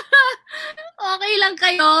 Okay lang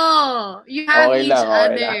kayo. You have okay each lang,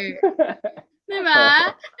 other. Okay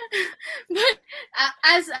diba? But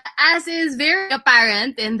as is very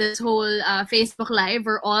apparent in this whole Facebook Live,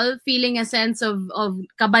 we're all feeling a sense of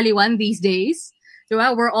kabaliwan these days.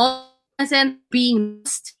 Diba? We're all in a sense being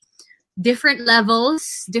missed. Different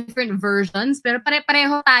levels, different versions, pero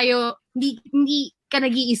pare-pareho tayo. Hindi ka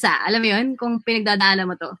nag-iisa. Alam mo yun? Kung pinagdadaanan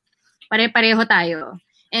mo to. Pare-pareho tayo.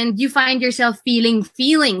 And you find yourself feeling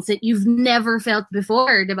feelings that you've never felt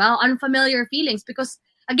before, diba? Unfamiliar feelings. Because,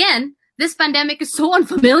 again, this pandemic is so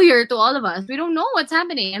unfamiliar to all of us. We don't know what's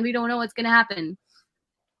happening and we don't know what's going to happen.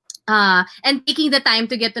 And taking the time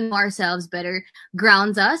to get to know ourselves better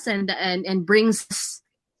grounds us and brings us,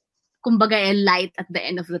 kumbaga, a light at the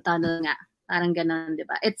end of the tunnel nga. Parang ganun, di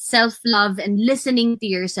ba? It's self-love and listening to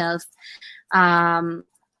yourself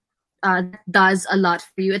does a lot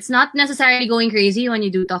for you. It's not necessarily going crazy when you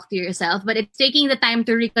do talk to yourself, but it's taking the time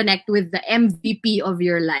to reconnect with the MVP of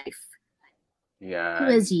your life. Yeah. Who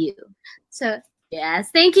is you? So, yes.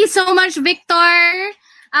 Thank you so much, Victor.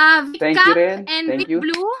 Thank you rin. And Thank Vic you.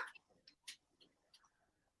 Blue.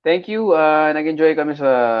 Thank you. Nag-enjoy kami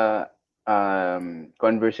sa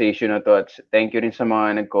conversation na to. At thank you rin sa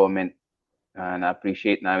mga nag-comment.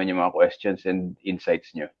 Na-appreciate namin yung mga questions and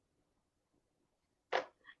insights nyo.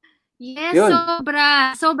 Yes, Yun.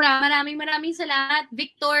 sobra. Maraming salamat,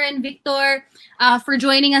 Victor and Victor, for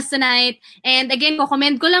joining us tonight. And again,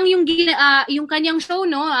 comment ko lang yung kanyang show,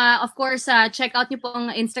 no? Of course, check out niyo po ang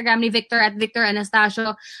Instagram ni Victor at Victor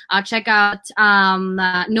Anastasio. Check out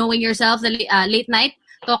Knowing Yourself, the late night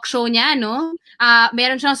talk show niya, no?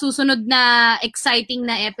 Meron siyang susunod na exciting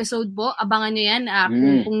na episode po. Abangan niyo yan.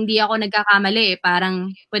 Kung di ako nagkakamali, parang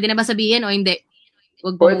pwede na ba sabihin o hindi?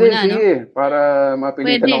 Wag po Pwede, muna, sige. No? Para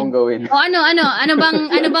mapilitan akong gawin. O ano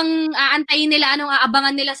bang aantayin nila? Anong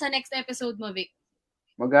aabangan nila sa next episode mo, Vic?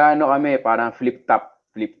 Mag-ano kami, parang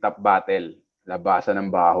flip-top battle. Labasan ng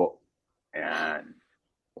baho. Ayan.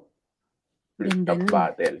 Flip-top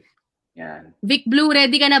battle. Yan. Vic Blue,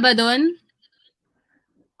 ready ka na ba doon?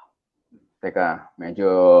 Teka, medyo...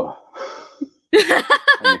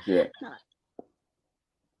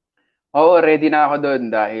 Oo, ready na ako doon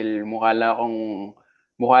dahil mukha lang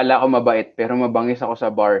ako mabait pero mabangis ako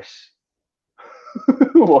sa bars.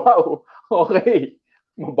 Wow! Okay.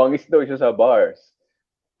 Mabangis daw siya sa bars.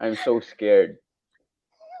 I'm so scared.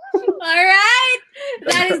 Alright!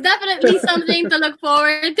 That is definitely something to look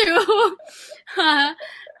forward to.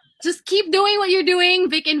 Just keep doing what you're doing,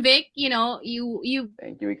 Vic and Vic. You know, you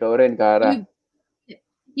Thank you. Ikaw rin, Kara.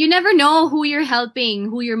 You never know who you're helping,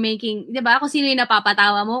 who you're making. Diba? Kung sino yung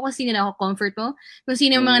napapatawa mo, kung sino yung comfort mo, kung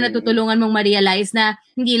sino yung mga natutulungan mong ma-realize na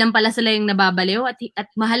hindi lang pala sila yung nababaliw at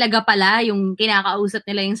mahalaga pala yung kinakausap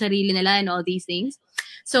nila yung sarili nila and all these things.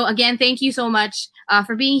 So again, thank you so much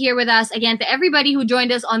for being here with us. Again, to everybody who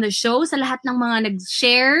joined us on the show, sa lahat ng mga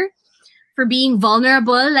nag-share, for being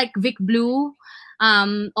vulnerable like Vic Blue,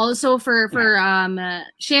 also for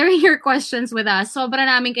sharing your questions with us. Sobra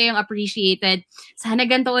namin kayong appreciated. Sana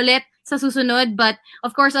ganito ulit sa susunod. But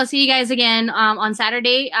of course, I'll see you guys again on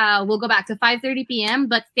Saturday. We'll go back to 5:30 p.m.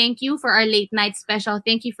 But thank you for our late night special.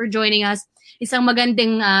 Thank you for joining us. Isang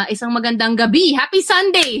magandang gabi. Happy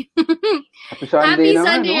Sunday. Happy Sunday, Happy naman,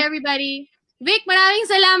 Sunday, no? everybody. Vic, maraming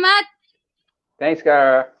salamat. Thanks,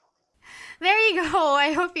 Cara. There you go.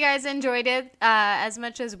 I hope you guys enjoyed it as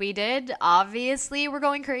much as we did. Obviously, we're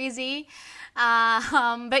going crazy.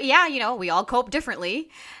 But yeah, we all cope differently.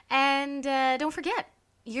 And don't forget,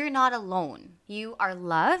 you're not alone. You are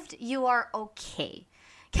loved. You are okay.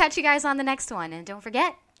 Catch you guys on the next one. And don't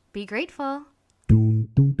forget, be grateful.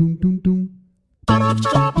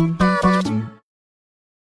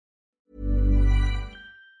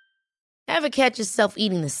 Ever catch yourself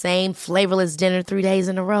eating the same flavorless dinner 3 days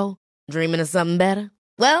in a row? Dreaming of something better?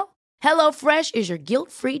 Well, HelloFresh is your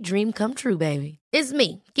guilt-free dream come true, baby. It's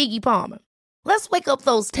me, Keke Palmer. Let's wake up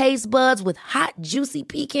those taste buds with hot, juicy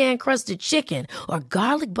pecan-crusted chicken or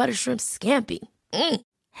garlic butter shrimp scampi.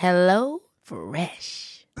 Hello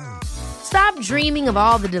Fresh. Stop dreaming of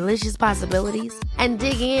all the delicious possibilities and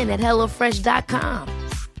dig in at HelloFresh.com.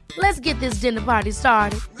 Let's get this dinner party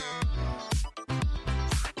started.